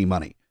to make me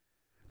money.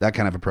 that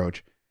kind of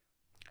approach,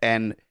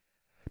 and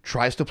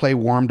tries to play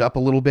warmed up a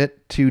little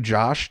bit to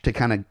Josh to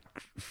kind of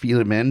feel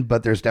him in,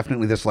 but there's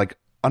definitely this like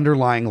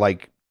underlying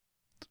like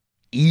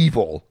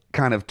evil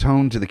kind of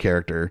tone to the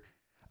character.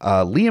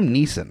 Liam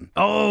Neeson.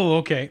 Oh,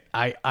 okay.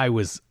 I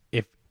was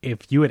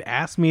if you had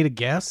asked me to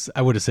guess,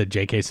 I would have said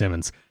J.K.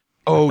 Simmons.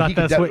 Oh,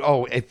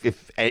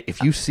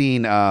 if you've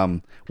seen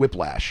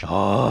Whiplash.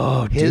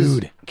 Oh, his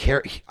dude.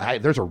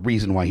 There's a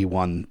reason why he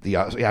won the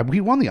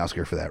he won the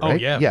Oscar for that, right? Oh,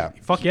 yeah. Yeah.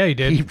 Fuck yeah, he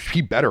did.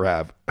 He better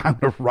have. I'm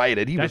going to write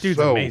it. He That was dude's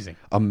so amazing.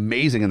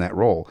 amazing in that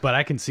role. But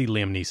I can see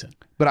Liam Neeson.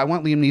 But I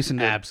want Liam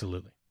Neeson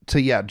Absolutely.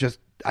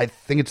 I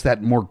think it's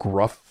that more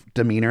gruff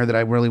demeanor that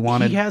I really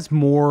wanted. He has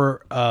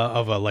more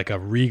of a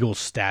regal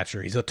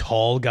stature. He's a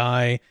tall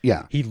guy.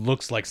 Yeah. He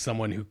looks like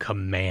someone who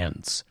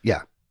commands.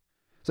 Yeah.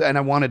 So, and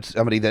I wanted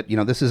somebody that,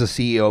 this is a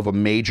CEO of a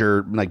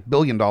major, like,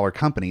 billion-dollar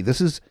company.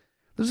 This is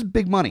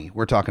big money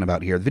we're talking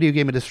about here. The video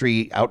game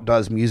industry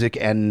outdoes music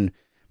and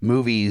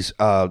movies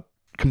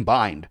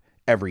combined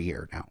every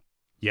year now.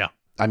 Yeah.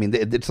 I mean,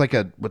 it's like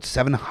a,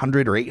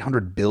 $700 or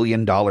 $800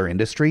 billion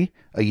industry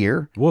a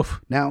year?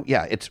 Woof. Now,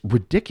 yeah, it's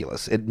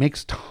ridiculous. It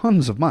makes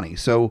tons of money.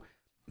 So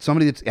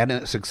somebody that's at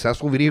a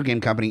successful video game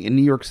company in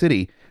New York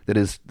City that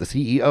is the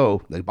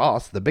CEO, the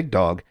boss, the big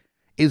dog,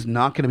 is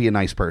not going to be a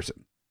nice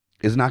person.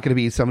 Is not going to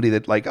be somebody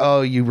that like,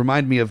 oh, you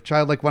remind me of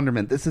Childlike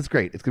Wonderment. This is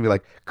great. It's going to be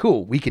like,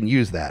 cool, we can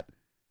use that.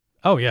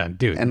 Oh, yeah,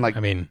 dude. And like, I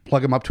mean,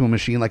 plug them up to a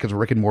machine like it's a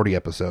Rick and Morty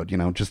episode,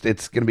 just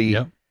it's going to be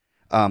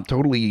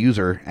totally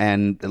user.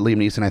 And Liam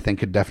Neeson, I think,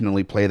 could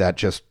definitely play that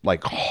just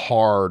like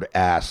hard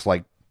ass,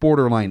 like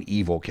borderline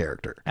evil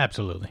character.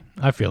 Absolutely.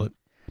 I feel it.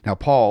 Now,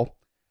 Paul,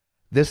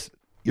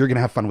 you're going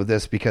to have fun with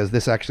this because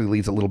this actually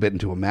leads a little bit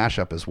into a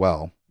mashup as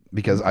well,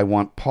 because I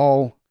want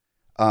Paul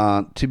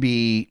to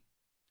be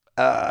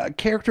a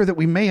character that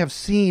we may have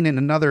seen in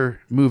another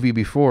movie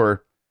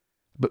before,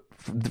 but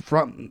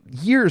from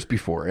years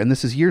before. And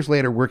this is years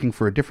later working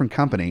for a different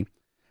company,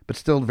 but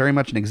still very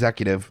much an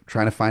executive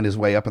trying to find his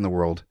way up in the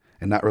world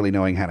and not really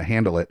knowing how to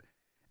handle it.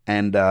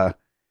 And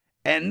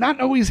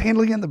not always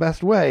handling it in the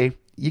best way.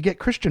 You get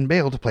Christian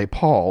Bale to play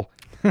Paul,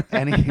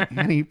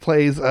 and he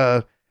plays,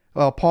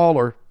 Paul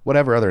or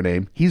whatever other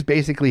name. He's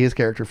basically his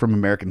character from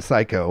American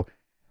Psycho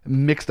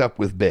mixed up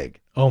with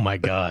Big. Oh my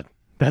God.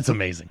 That's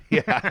amazing.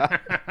 Yeah.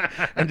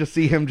 And to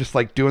see him just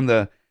like doing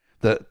the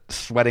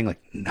sweating,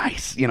 like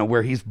nice,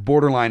 where he's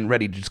borderline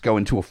ready to just go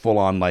into a full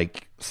on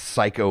like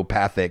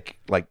psychopathic,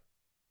 like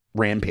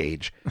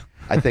rampage,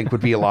 I think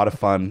would be a lot of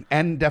fun,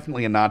 and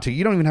definitely a nod to,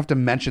 you don't even have to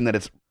mention that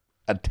it's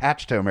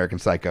attached to American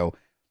Psycho.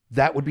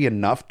 That would be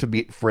enough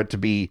for it to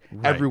be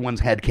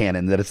everyone's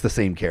headcanon that it's the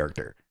same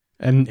character.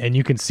 And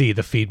you can see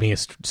the feed me a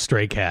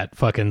stray cat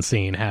fucking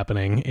scene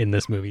happening in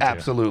this movie too.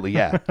 Absolutely.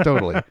 Yeah,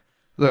 totally.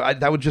 So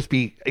that would just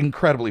be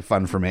incredibly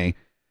fun for me.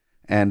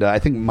 And I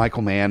think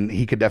Michael Mann,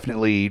 he could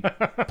definitely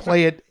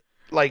play it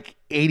like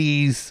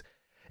 80s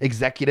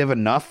executive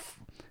enough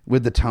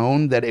with the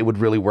tone that it would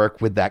really work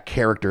with that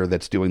character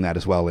that's doing that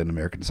as well in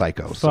American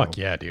Psycho. Fuck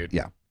yeah, dude.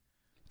 Yeah.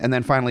 And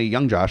then finally,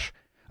 young Josh,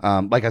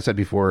 like I said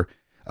before,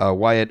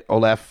 Wyatt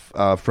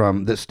Oleff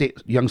from the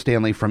young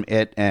Stanley from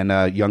It,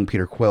 and young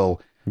Peter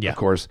Quill, of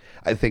course,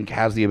 I think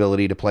has the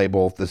ability to play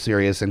both the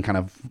serious and kind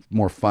of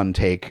more fun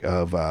take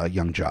of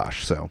young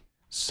Josh. So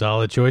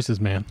solid choices,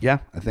 man. Yeah,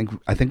 I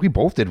think we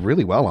both did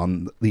really well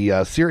on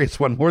the serious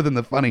one more than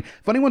the funny.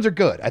 Funny ones are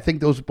good. I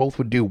think those both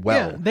would do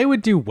well. Yeah, they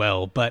would do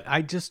well, but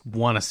I just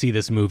want to see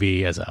this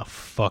movie as a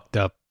fucked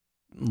up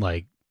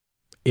like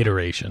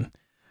iteration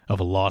of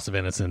a loss of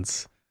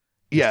innocence.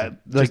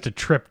 Just to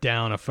trip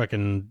down a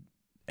fucking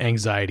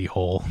anxiety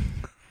hole.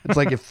 It's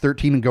like if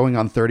 13 and Going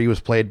on 30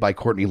 was played by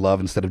Courtney Love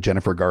instead of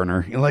Jennifer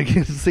Garner. Like,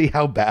 see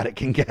how bad it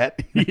can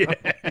get. Yeah.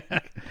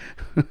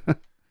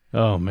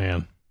 Oh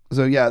man.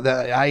 So yeah,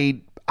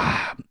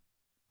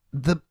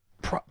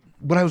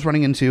 what I was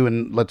running into,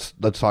 and let's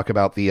talk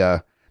about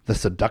the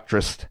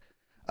seductress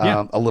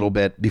a little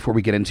bit before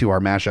we get into our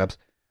mashups.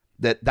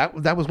 That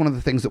was one of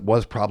the things that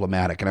was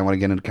problematic, and I want to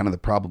get into kind of the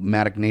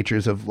problematic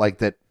natures of like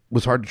that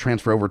was hard to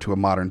transfer over to a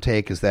modern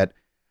take, is that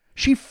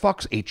she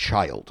fucks a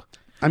child.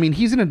 I mean,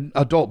 he's in an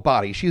adult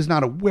body. She's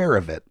not aware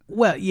of it.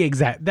 Well, yeah,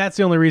 exactly. That's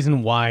the only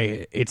reason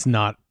why it's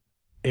not.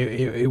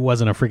 It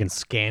wasn't a freaking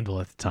scandal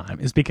at the time.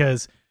 Is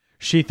because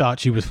she thought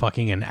she was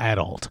fucking an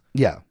adult.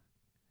 Yeah.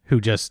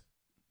 Who just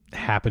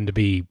happened to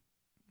be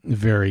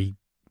very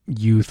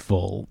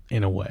youthful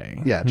in a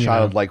way. Yeah,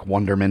 childlike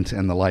wonderment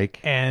and the like.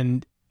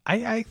 And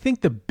I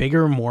think the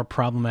bigger, more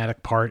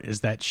problematic part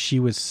is that she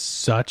was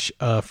such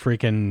a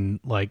freaking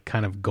like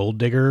kind of gold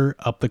digger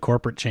up the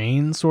corporate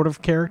chain sort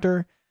of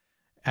character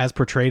as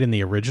portrayed in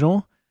the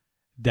original,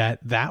 that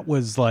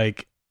was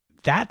like,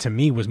 that to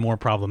me was more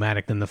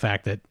problematic than the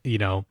fact that,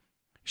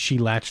 she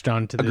latched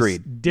on to this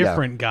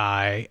different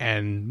guy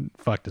and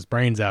fucked his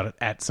brains out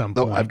at some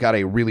point. I've got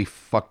a really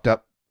fucked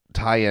up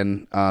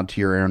tie-in to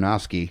your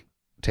Aronofsky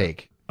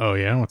take. Oh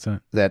yeah? What's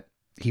that? That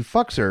he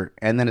fucks her,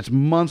 and then it's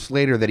months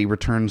later that he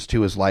returns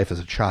to his life as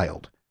a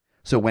child.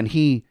 So when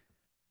he,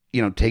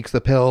 takes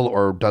the pill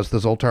or does the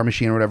Zoltar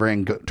machine or whatever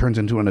and turns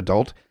into an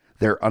adult,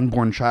 their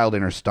unborn child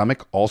in her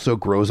stomach also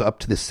grows up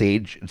to the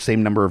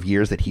same number of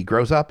years that he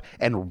grows up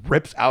and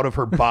rips out of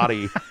her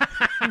body.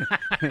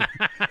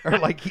 Or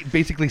like he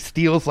basically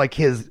steals like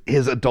his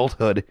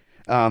adulthood,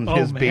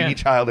 his baby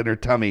child in her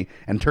tummy,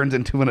 and turns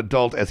into an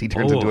adult as he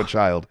turns into a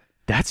child.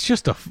 That's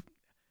just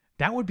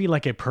that would be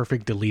like a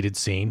perfect deleted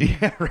scene.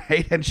 Yeah,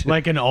 right. And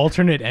like an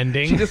alternate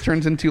ending. She just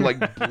turns into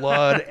like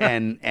blood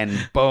and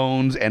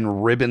bones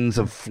and ribbons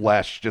of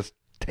flesh just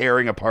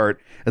tearing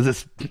apart as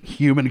this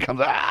human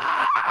comes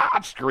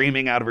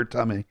screaming out of her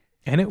tummy.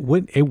 And it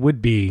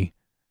would be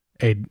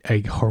a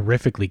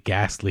horrifically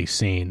ghastly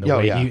scene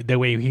the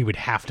way he would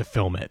have to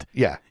film it.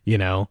 Yeah. You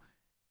know?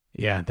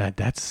 Yeah,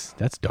 that's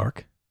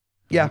dark.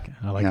 Yeah.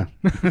 I like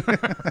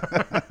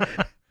it.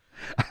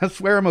 I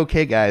swear I'm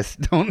okay, guys.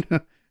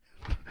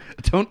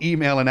 Don't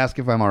email and ask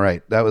if I'm all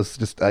right. That was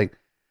just I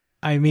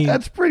mean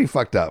that's pretty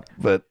fucked up.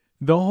 But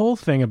the whole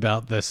thing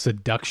about the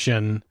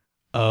seduction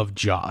of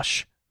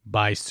Josh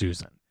by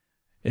Susan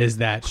is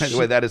that by the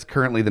way, that is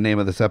currently the name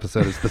of this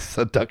episode is The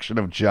Seduction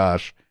of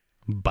Josh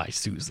by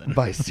Susan.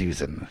 By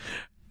Susan.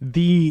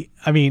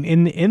 I mean,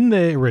 in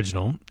the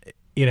original,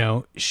 you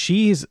know,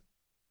 she's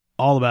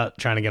all about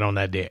trying to get on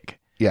that dick.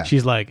 Yeah.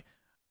 She's like,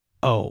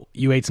 "Oh,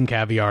 you ate some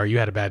caviar, you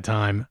had a bad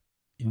time.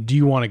 Do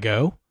you want to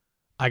go?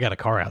 I got a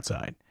car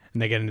outside."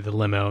 And they get into the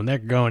limo and they're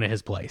going to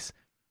his place.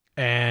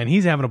 And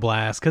he's having a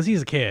blast because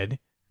he's a kid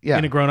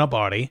in a grown-up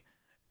body.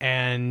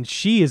 And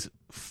she is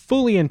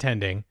fully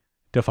intending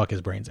to fuck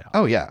his brains out.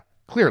 Oh, yeah.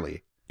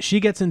 Clearly. She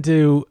gets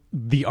into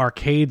the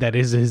arcade that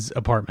is his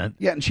apartment.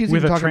 Yeah, and she's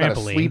with even a talking trampoline.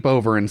 about a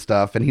sleepover and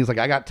stuff. And he's like,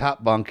 I got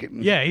top bunk.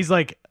 Yeah, he's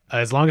like,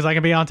 as long as I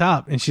can be on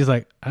top. And she's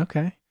like,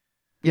 okay.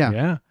 Yeah.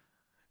 Yeah.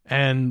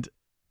 And,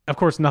 of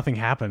course, nothing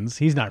happens.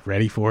 He's not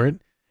ready for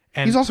it.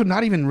 And he's also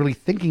not even really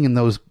thinking in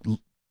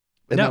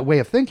that way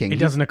of thinking. It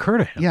doesn't occur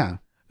to him. Yeah.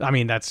 I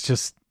mean, that's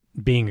just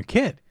being a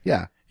kid.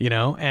 Yeah. You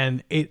know,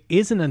 and it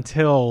isn't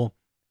until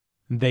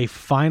they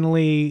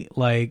finally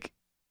like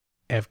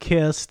have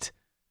kissed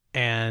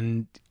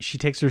and she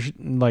takes her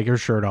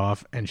shirt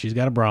off and she's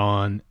got a bra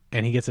on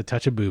and he gets a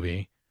touch of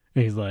boobie.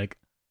 And he's like,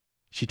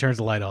 she turns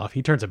the light off.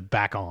 He turns it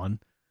back on.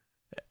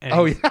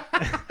 And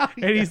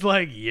and he's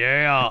like,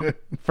 yeah,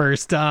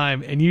 first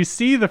time. And you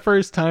see the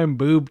first time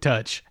boob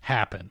touch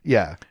happen.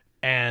 Yeah.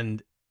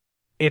 And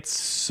it's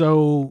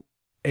so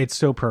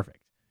perfect.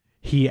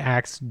 He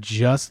acts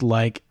just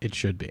like it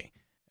should be.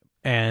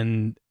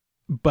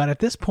 But at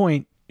this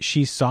point,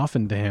 she's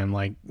softened to him.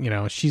 Like, you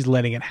know, she's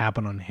letting it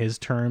happen on his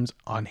terms,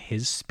 on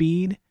his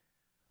speed,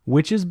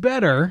 which is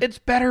better. It's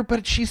better,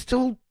 but she's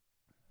still,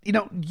 you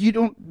know, you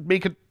don't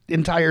make an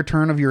entire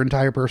turn of your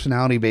entire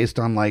personality based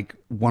on like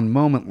one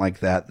moment like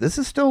that. This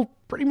is still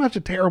pretty much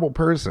a terrible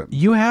person.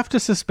 You have to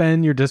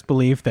suspend your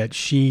disbelief that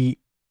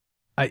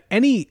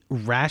any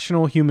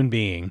rational human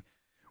being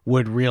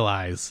would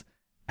realize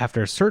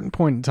after a certain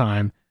point in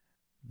time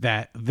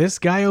that this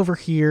guy over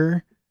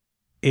here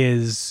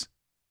is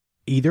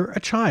either a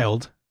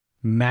child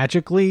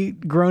magically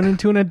grown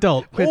into an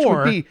adult, which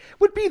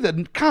would be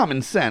the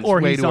common sense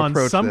or way he's to on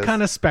approach some this.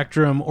 kind of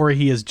spectrum, or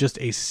he is just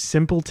a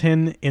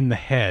simpleton in the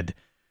head.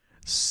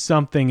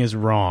 Something is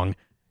wrong.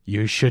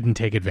 You shouldn't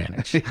take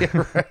advantage.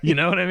 Yeah, right. You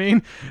know what I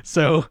mean?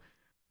 So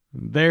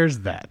there's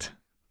that.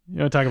 You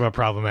know, talk about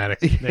problematic.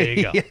 There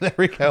you go. Yeah, there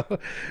we go.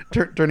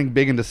 Turning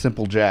big into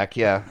Simple Jack.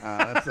 Yeah,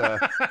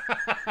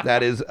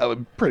 that is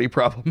pretty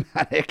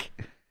problematic.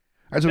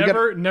 All right,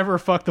 so never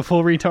fuck the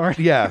full retard.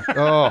 Yeah.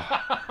 Oh,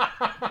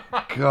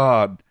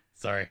 God.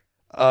 Sorry.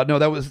 No,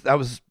 that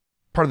was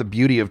part of the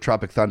beauty of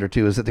Tropic Thunder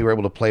too, is that they were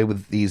able to play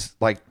with these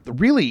like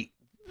really,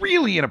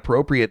 really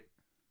inappropriate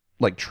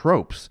like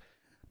tropes,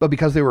 but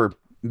because they were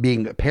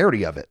being a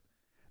parody of it,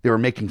 they were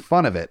making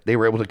fun of it. They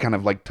were able to kind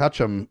of like touch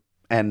them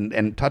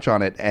and touch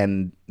on it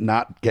and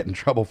not get in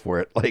trouble for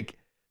it, like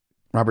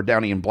Robert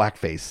Downey in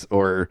blackface,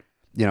 or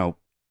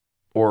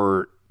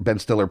or Ben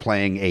Stiller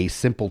playing a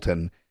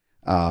simpleton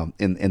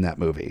in that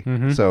movie.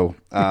 Mm-hmm. So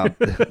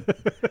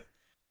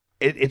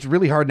it's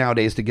really hard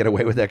nowadays to get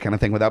away with that kind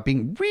of thing without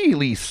being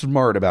really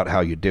smart about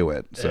how you do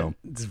it. So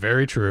it's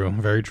very true.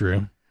 Very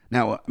true.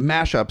 Now,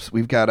 mashups,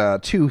 we've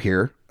got 2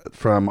 here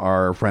from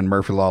our friend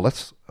Murphy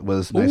Lawless.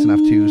 Was nice enough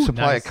to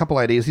supply a couple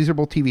ideas. These are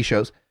both TV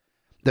shows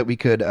that we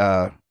could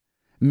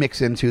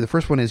mix into. The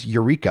first one is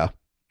Eureka,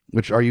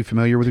 which, are you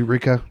familiar with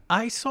Eureka?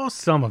 I saw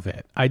some of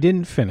it. I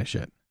didn't finish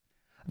it.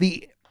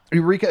 The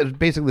Eureka is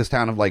basically this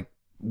town of like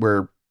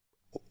where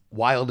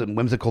wild and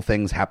whimsical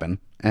things happen,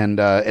 and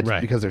it's right.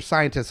 because there's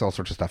scientists, all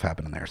sorts of stuff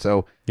happening there.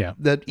 So yeah,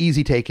 the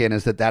easy take in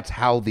is that that's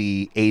how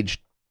the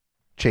age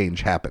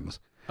change happens.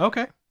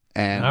 Okay.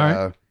 And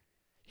right.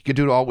 You could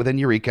do it all within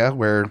Eureka,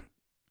 where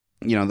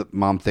the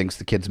mom thinks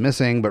the kid's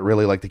missing, but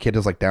really like the kid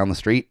is like down the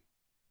street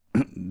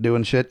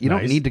doing shit. You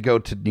Nice. don't need to go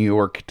to New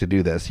York to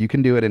do this. You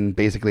can do it in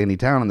basically any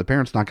town, and the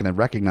parent's not going to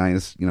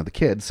recognize the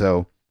kid.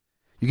 So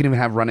you can even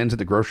have run-ins at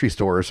the grocery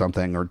store or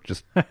something, or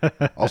just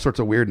all sorts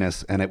of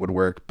weirdness, and it would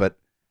work. But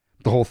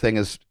the whole thing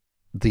is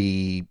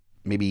the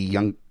maybe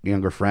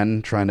younger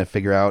friend trying to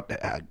figure out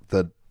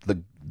the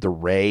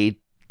Ray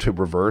to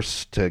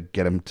reverse to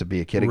get him to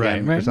be a kid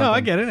again. Right. No,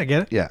 I get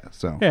it. Yeah.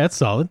 So Yeah, it's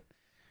solid.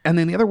 And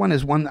then the other one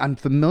is one I'm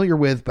familiar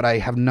with, but I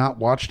have not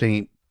watched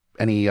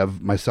any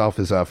of myself.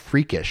 Is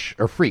Freakish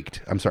or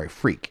Freaked? I'm sorry,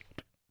 Freak.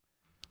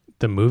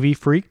 The movie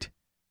Freaked.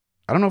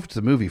 I don't know if it's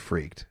a movie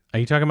Freaked. Are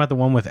you talking about the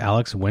one with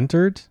Alex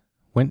Winter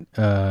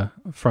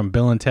from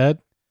Bill and Ted,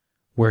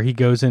 where he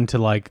goes into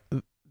like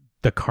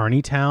the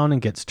carny town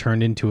and gets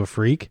turned into a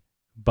freak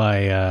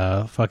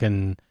by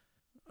fucking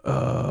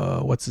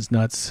what's his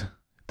nuts,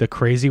 the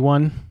crazy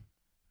one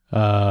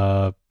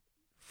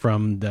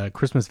from the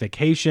Christmas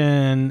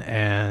Vacation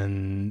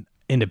and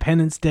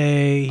Independence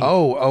Day.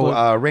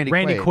 Randy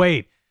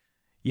Quaid.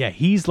 Yeah,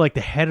 he's like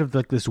the head of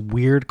like this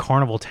weird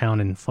carnival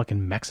town in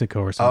fucking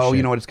Mexico or something. Oh,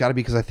 you know what? It's got to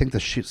be because I think the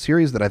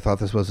series that I thought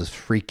this was is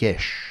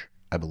Freakish,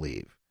 I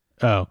believe.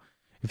 Oh,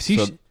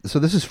 so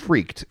this is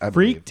Freaked.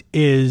 Freaked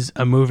is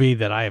a movie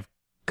that I have.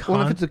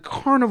 Well, if it's a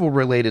carnival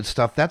related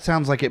stuff, that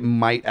sounds like it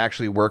might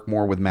actually work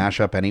more with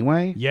mashup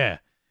anyway. Yeah,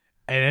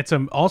 and it's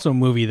also a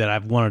movie that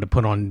I've wanted to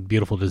put on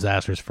Beautiful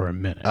Disasters for a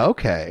minute.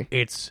 Okay,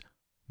 it's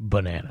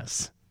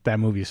bananas. That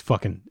movie is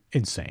fucking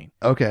insane.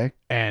 Okay.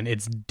 And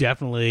it's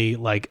definitely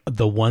like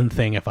the one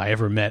thing, if I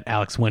ever met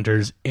Alex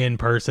Winters in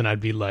person, I'd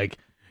be like,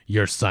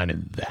 you're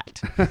signing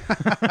that.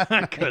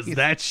 Because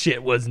that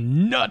shit was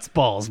nuts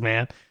balls,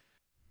 man.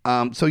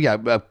 So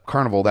yeah,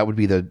 Carnival, that would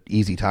be the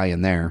easy tie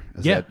in there.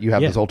 Yeah. You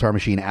have this old tar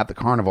machine at the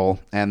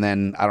carnival, and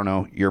then, I don't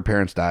know, your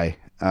parents die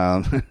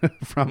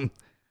from...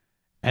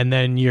 And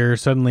then you're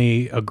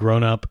suddenly a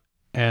grown-up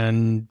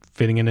and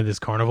fitting into this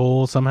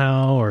carnival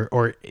somehow,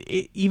 or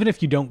even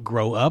if you don't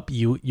grow up,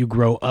 you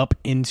grow up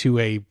into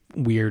a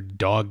weird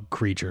dog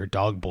creature,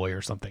 dog boy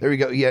or something. There we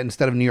go. Yeah,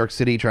 instead of New York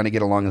City trying to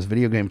get along as a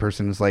video game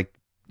person, it's like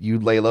you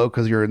lay low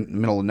because you're in the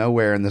middle of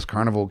nowhere and this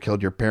carnival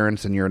killed your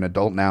parents and you're an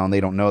adult now and they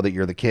don't know that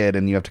you're the kid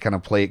and you have to kind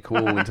of play it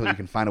cool until you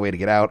can find a way to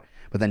get out.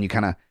 But then you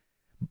kind of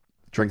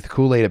drink the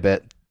Kool-Aid a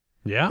bit.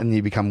 Yeah. And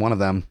you become one of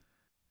them.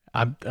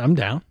 I'm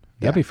down.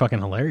 That'd be fucking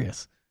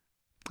hilarious.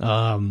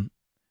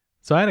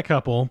 So I had a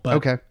couple, but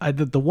okay.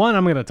 The one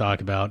I'm going to talk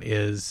about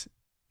is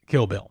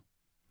Kill Bill.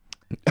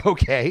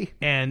 Okay.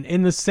 And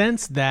in the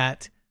sense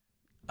that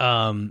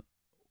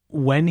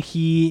when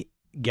he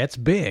gets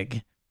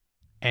big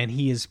and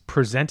he is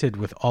presented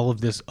with all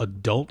of this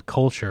adult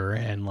culture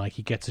and like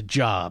he gets a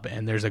job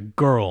and there's a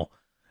girl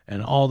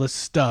and all this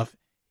stuff,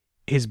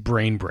 his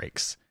brain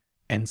breaks.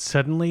 And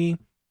suddenly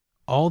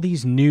all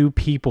these new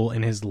people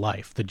in his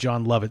life, the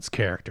John Lovitz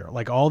character,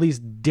 like all these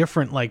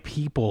different like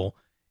people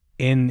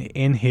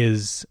in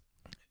his,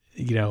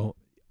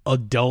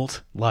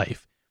 adult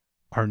life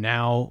are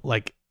now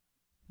like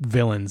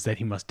villains that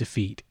he must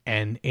defeat.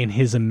 And in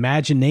his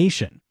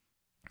imagination,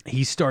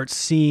 he starts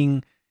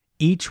seeing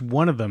each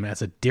one of them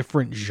as a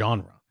different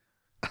genre.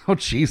 Oh,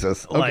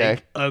 Jesus.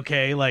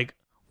 Okay. Like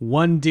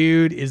one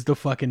dude is the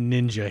fucking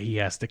ninja he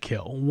has to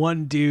kill.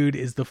 One dude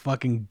is the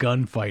fucking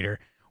gunfighter.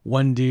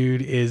 One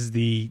dude is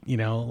the,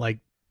 like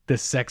the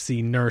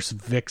sexy nurse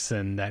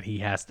vixen that he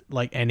has to,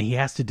 like, and he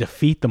has to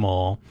defeat them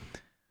all.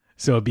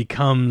 So it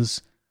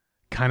becomes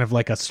kind of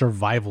like a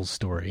survival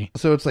story.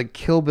 So it's like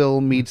Kill Bill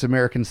meets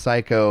American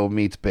Psycho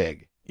meets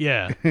Big.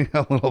 Yeah.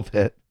 A little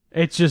bit.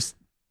 It's just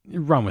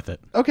run with it.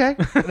 Okay.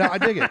 No, I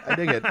dig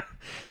it.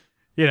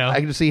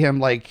 I can see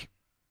him like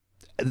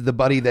the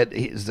buddy that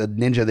is a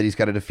ninja that he's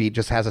got to defeat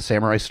just has a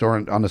samurai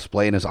sword on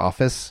display in his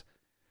office.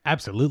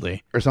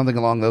 Absolutely. Or something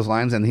along those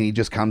lines. And he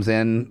just comes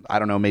in, I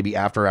don't know, maybe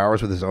after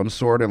hours with his own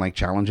sword and like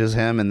challenges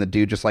him. And the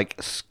dude just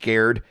like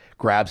scared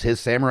grabs his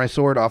samurai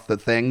sword off the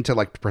thing to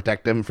like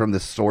protect him from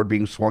this sword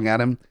being swung at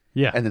him.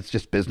 Yeah. And it's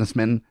just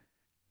businessmen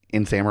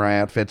in samurai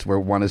outfits where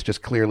one is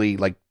just clearly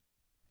like.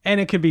 And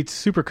it can be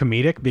super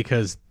comedic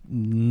because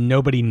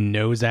nobody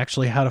knows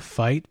actually how to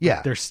fight.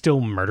 Yeah. They're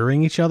still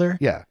murdering each other.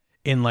 Yeah.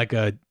 In like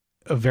a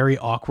very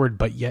awkward,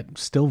 but yet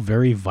still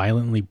very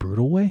violently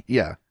brutal way.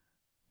 Yeah.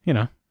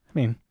 I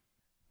mean,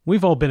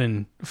 we've all been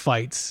in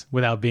fights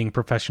without being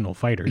professional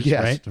fighters,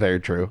 yes, right? Very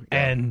true.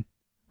 Yeah. And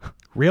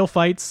real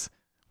fights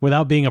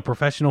without being a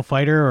professional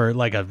fighter or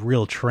like a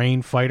real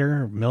trained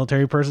fighter or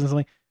military person,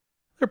 something,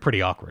 they're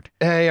pretty awkward.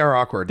 They are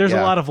awkward. There's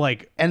a lot of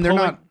like, and they're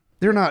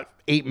not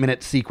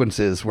 8-minute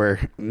sequences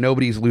where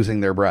nobody's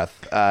losing their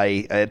breath.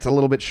 It's a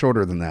little bit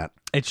shorter than that.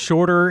 It's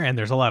shorter, and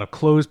there's a lot of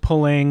clothes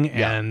pulling,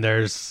 and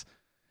there's,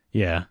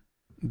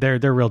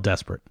 they're real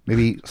desperate.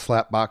 Maybe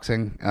slap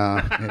boxing,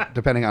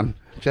 depending on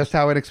just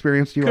how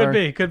inexperienced you are.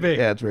 Could be.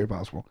 Yeah, it's very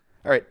possible.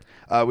 All right,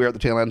 we're at the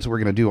tail end, so we're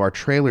going to do our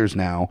trailers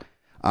now.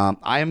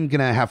 I'm going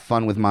to have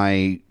fun with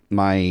my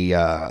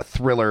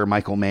thriller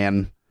Michael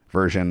Mann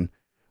version.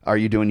 Are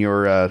you doing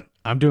your...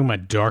 I'm doing my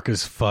dark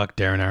as fuck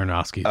Darren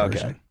Aronofsky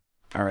version. Okay.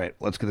 All right,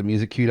 let's get the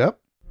music queued up.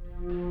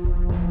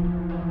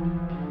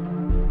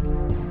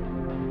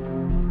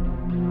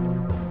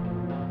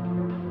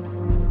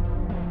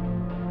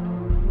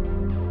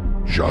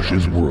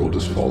 Josh's world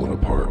has fallen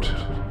apart.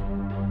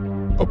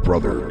 A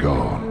brother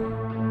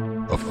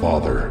gone. A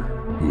father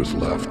who is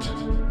left.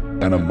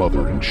 And a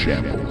mother in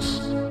shambles.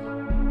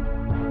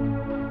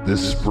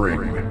 This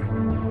spring,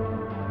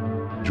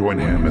 join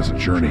him as a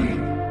journey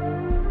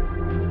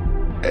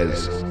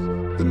as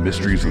the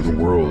mysteries of the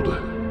world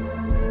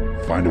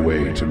find a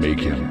way to make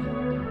him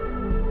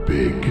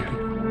big.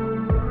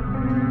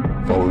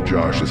 Follow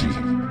Josh as he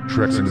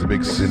treks into the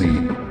big city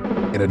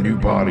in a new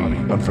body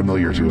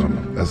unfamiliar to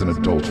him as an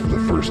adult for the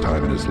first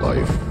time in his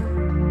life.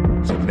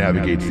 As he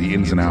navigates the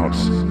ins and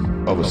outs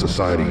of a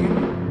society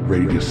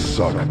ready to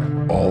suck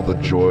all the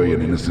joy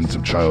and innocence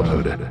of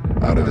childhood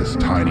out of this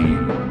tiny,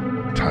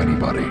 tiny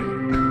body.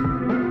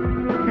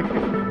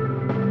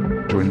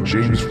 Join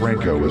James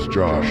Franco as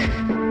Josh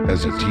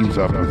as he teams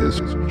up with his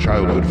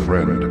childhood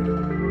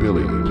friend,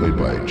 Billy, played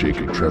by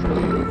Jacob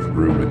Tremblay of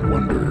Room and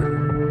Wonder.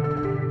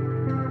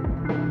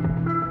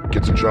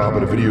 Gets a job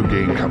at a video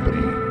game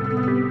company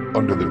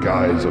under the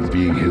guise of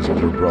being his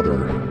older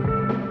brother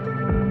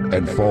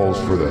and falls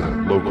for the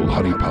local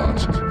honeypot,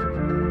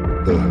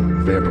 the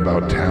vamp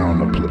about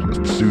town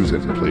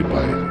Susan, played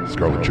by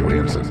Scarlett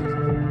Johansson.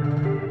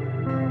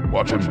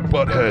 Watch him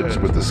butt heads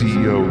with the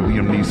CEO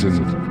Liam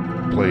Neeson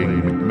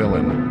playing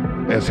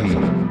McMillan as he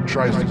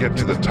tries to get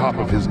to the top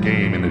of his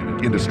game in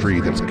an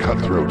industry that's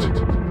cutthroat,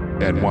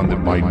 and one that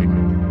might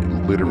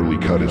literally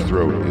cut his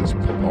throat is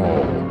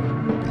Paul,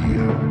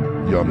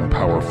 the young,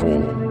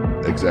 powerful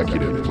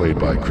executive played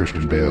by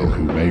Christian Bale,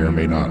 who may or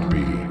may not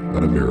be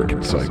an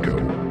American Psycho.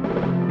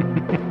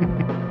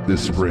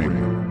 This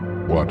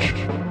spring, watch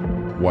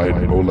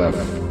Wyatt Olaf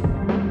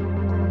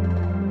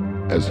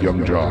as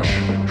young Josh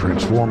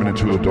transform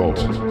into adult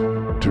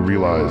to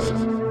realize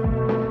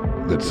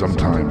that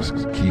sometimes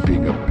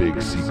keeping a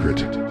big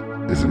secret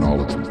isn't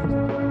all it's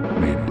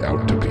made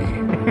out to be.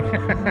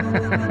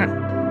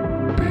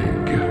 Big.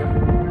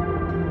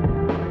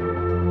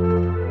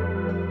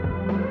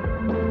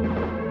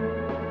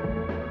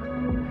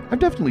 I've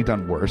definitely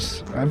done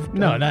worse.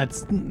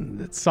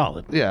 That's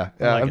solid. Yeah,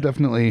 like I've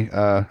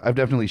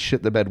definitely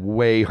shit the bed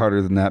way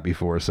harder than that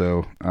before.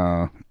 So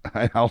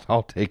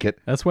I'll take it.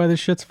 That's why this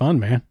shit's fun,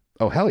 man.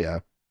 Oh hell yeah!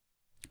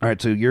 All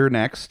right, so you're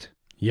next.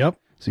 Yep.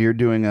 So you're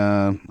doing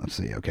let's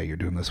see. Okay, you're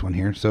doing this one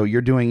here. So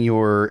you're doing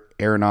your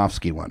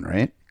Aronofsky one,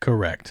 right?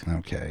 Correct.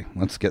 Okay,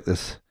 let's get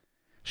this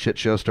shit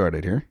show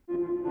started here.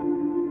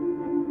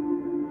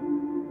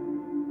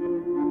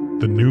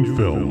 The new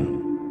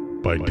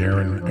film by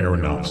Darren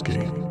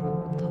Aronofsky.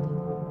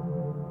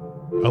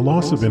 A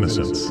loss of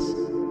innocence.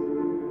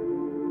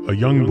 A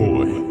young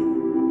boy,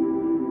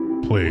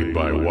 played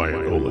by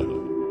Wyatt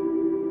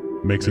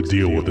Olev, makes a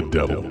deal with the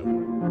devil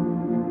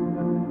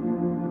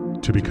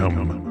to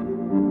become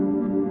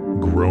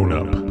grown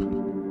up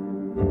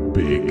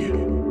big.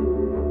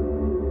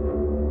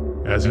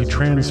 As he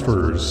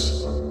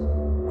transfers,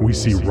 we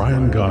see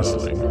Ryan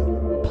Gosling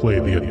play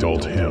the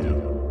adult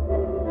him,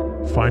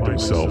 find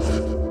himself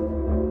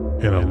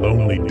in a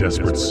lonely,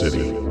 desperate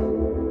city.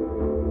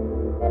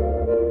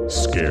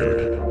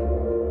 Scared.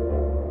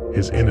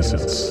 His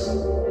innocence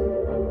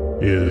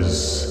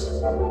is...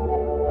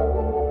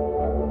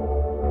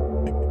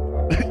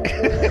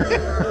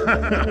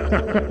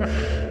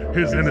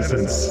 His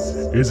innocence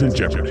is in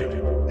jeopardy.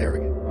 There we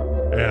go.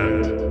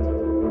 And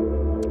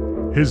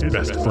his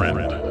best friend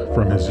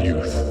from his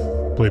youth,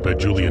 played by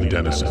Julian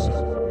Dennison,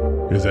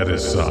 is at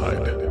his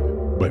side.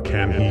 But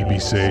can he be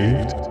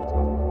saved?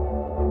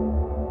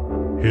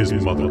 His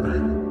mother,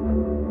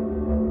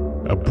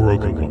 a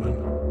broken woman,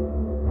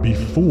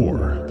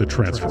 before the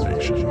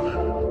transformation,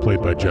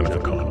 played by Jennifer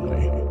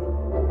Connelly,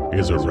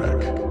 is a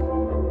wreck.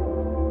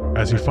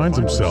 As he finds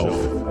himself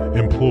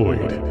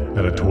employed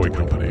at a toy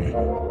company,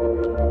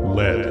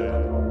 led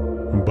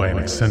by an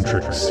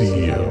eccentric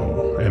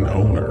CEO and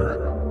owner,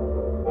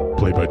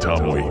 played by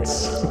Tom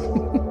Waits,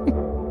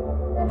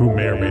 who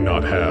may or may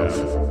not have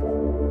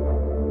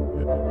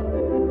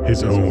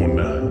his own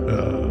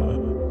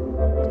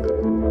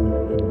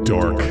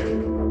dark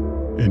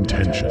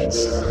intentions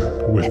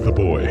with the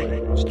boy.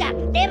 He got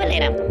the devil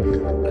in him.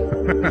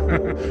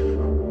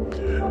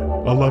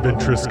 A love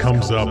interest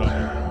comes up,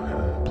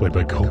 played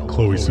by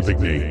Chloe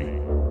Sevigny,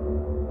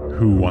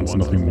 who wants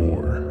nothing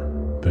more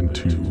than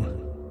to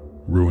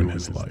ruin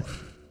his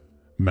life.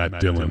 Matt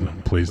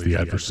Dillon plays the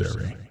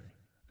adversary.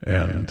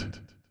 And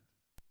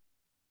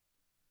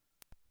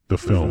the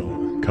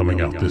film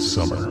coming out this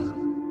summer,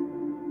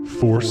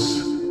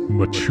 Force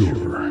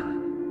Mature.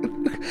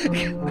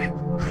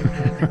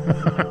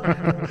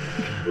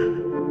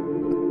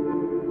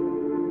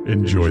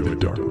 Enjoy the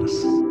darkness.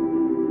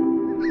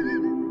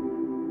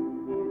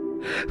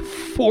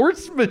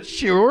 Force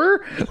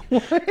mature?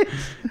 What?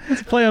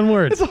 Let's play on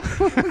words.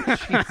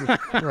 Jesus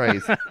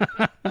Christ.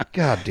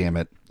 God damn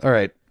it. All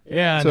right.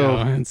 Yeah,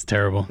 So- no, it's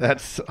terrible.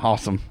 That's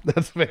awesome.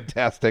 That's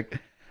fantastic.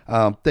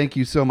 Thank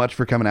you so much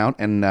for coming out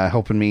and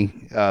helping me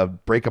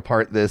break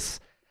apart this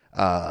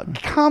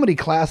comedy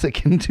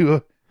classic into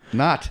a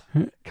not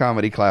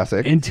comedy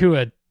classic. Into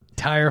a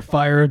tire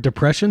fire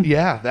depression?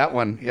 Yeah, that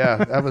one.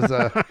 Yeah, that was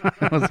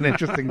that was an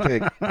interesting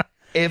take.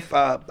 If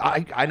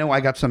I know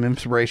I got some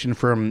inspiration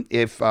from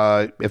if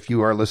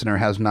you, our listener,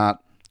 has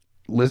not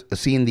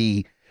seen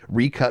the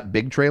recut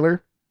Big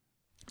trailer,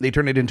 they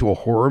turned it into a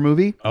horror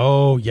movie.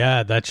 Oh,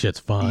 yeah, that shit's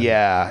fun.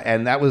 Yeah,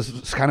 and that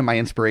was kind of my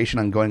inspiration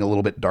on going a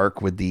little bit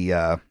dark with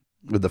the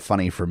with the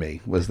funny for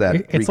me was that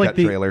It's recut like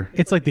the trailer.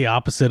 It's like the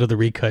opposite of the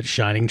recut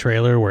Shining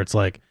trailer, where it's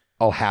like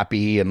All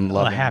happy and a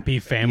loving. happy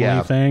family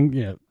Yeah. thing.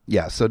 Yeah.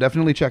 Yeah, so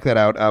definitely check that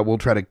out. We'll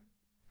try to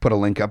put a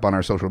link up on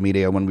our social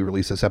media when we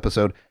release this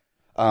episode.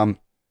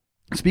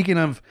 Speaking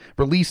of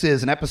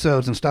releases and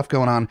episodes and stuff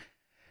going on,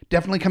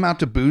 definitely come out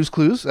to Booze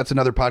Clues. That's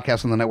another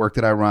podcast on the network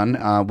that I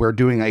run. We're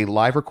doing a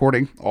live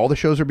recording. All the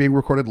shows are being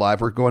recorded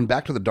live. We're going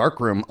back to the dark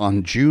room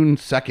on June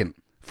 2nd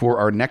for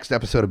our next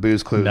episode of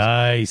Booze Clues.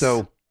 Nice.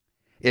 So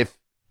if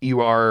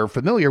you are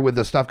familiar with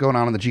the stuff going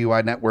on the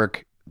GUI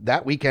network,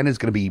 that weekend is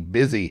going to be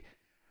busy.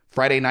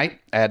 Friday night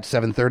at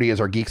 7:30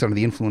 is our Geeks Under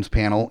the Influence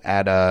panel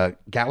at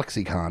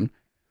GalaxyCon.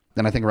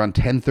 Then I think around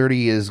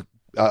 10:30 is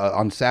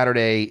on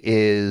Saturday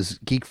is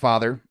Geek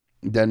Father.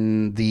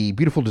 Then the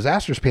Beautiful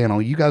Disasters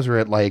panel. You guys are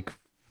at like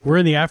we're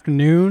in the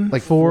afternoon,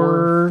 like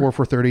for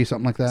 4:30,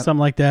 something like that. something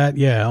like that.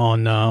 Yeah,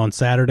 on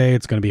Saturday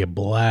it's going to be a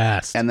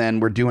blast. And then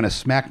we're doing a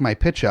Smack My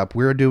Pitch Up.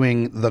 We're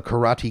doing the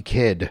Karate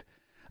Kid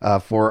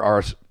for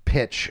our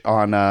pitch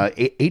on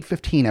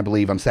 8:15, I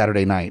believe, on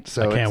Saturday night.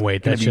 So I can't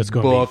wait. Gonna That be shit's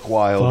going to be book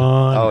wild.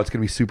 fun. Oh, it's going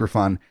to be super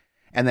fun.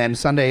 And then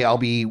Sunday, I'll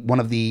be one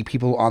of the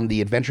people on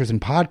the Adventures in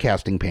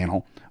Podcasting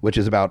panel, which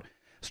is about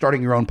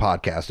starting your own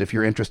podcast. If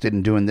you're interested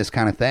in doing this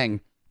kind of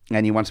thing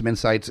and you want some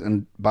insights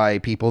and by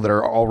people that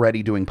are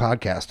already doing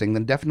podcasting,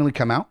 then definitely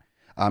come out.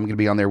 I'm going to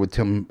be on there with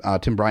Tim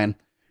Bryan,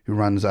 who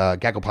runs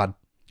GagglePod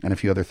and a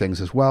few other things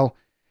as well.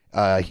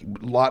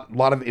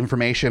 Lot of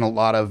information, a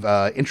lot of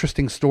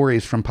interesting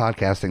stories from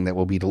podcasting that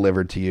will be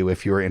delivered to you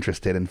if you're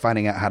interested in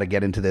finding out how to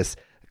get into this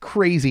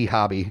crazy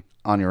hobby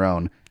on your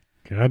own.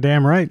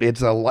 Goddamn right.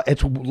 It's a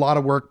lot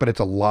of work, but it's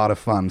a lot of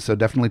fun. So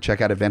definitely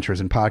check out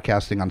Adventures in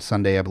Podcasting on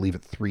Sunday, I believe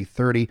at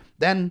 3:30.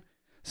 Then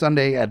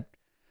Sunday at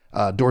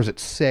doors at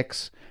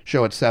 6,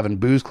 show at 7,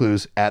 Booze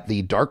Clues at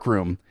the Dark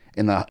Room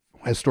in the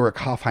historic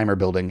Hofheimer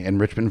building in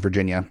Richmond,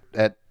 Virginia.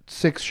 At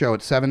 6, show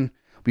at 7.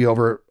 Be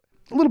over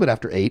a little bit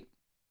after 8.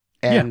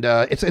 And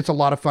it's a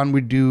lot of fun.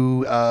 We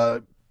do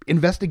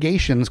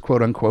investigations,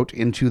 quote unquote,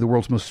 into the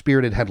world's most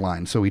spirited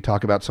headlines. So we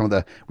talk about some of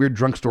the weird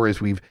drunk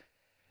stories we've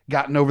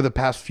gotten over the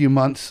past few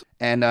months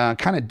and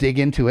kind of dig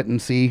into it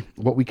and see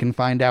what we can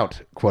find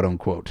out, quote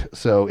unquote.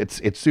 So it's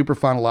super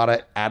fun. A lot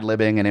of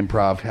ad-libbing and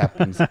improv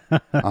happens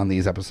on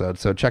these episodes.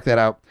 So check that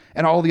out.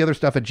 And all the other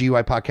stuff at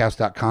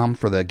GUIPodcast.com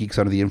for the Geeks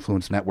Under the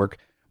Influence Network.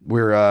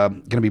 We're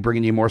going to be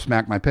bringing you more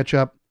Smack My Pitch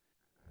Up.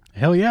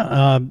 Hell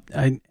yeah.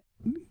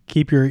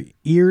 Keep your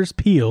ears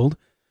peeled.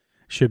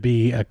 Should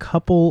be a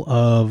couple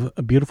of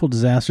Beautiful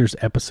Disasters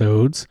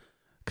episodes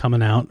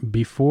coming out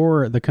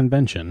before the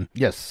convention,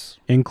 Yes.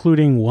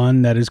 including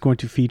one that is going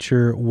to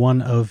feature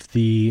one of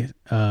the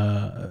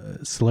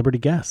celebrity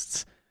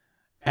guests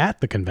at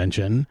the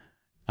convention.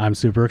 I'm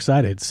super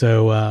excited.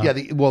 So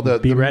The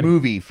be ready.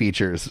 movie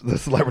features the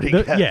celebrity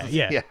guests.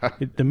 Yeah.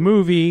 The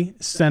movie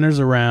centers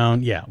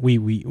around. Yeah,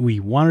 we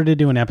wanted to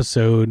do an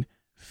episode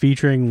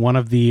featuring one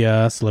of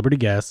the celebrity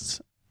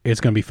guests. It's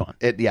going to be fun.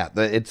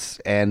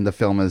 And the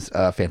film is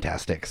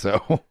fantastic.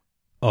 So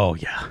Oh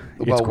yeah,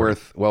 well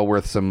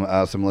worth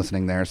some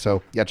listening there.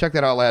 So yeah, check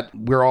that out.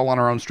 We're all on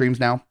our own streams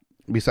now.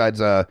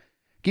 Besides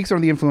Geeks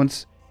Under the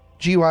Influence,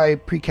 GUI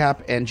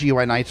Precap and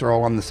GUI Nights are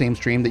all on the same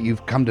stream that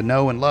you've come to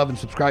know and love and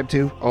subscribe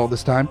to all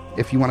this time.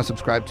 If you want to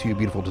subscribe to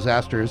Beautiful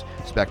Disasters,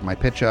 Spec My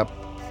Pitch Up,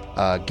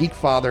 Geek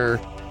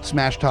Father,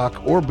 Smash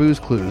Talk, or Booze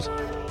Clues,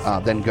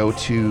 then go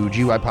to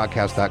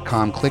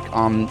GUIPodcast.com, click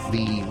on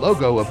the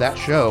logo of that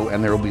show,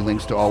 and there will be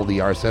links to all the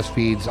RSS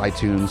feeds,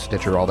 iTunes,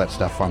 Stitcher, all that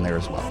stuff on there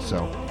as well.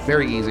 So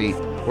very easy.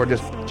 Or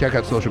just check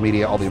out social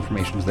media. All the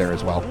information's there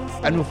as well.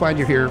 And we'll find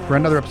you here for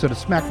another episode of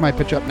Smack My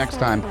Pitch Up next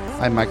time.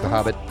 I'm Mike the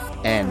Hobbit,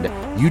 and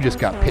you just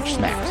got pitch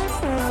smacked.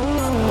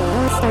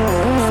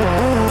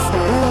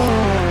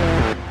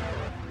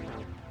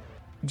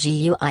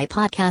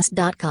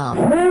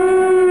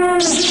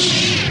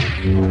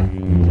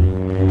 GUIPodcast.com.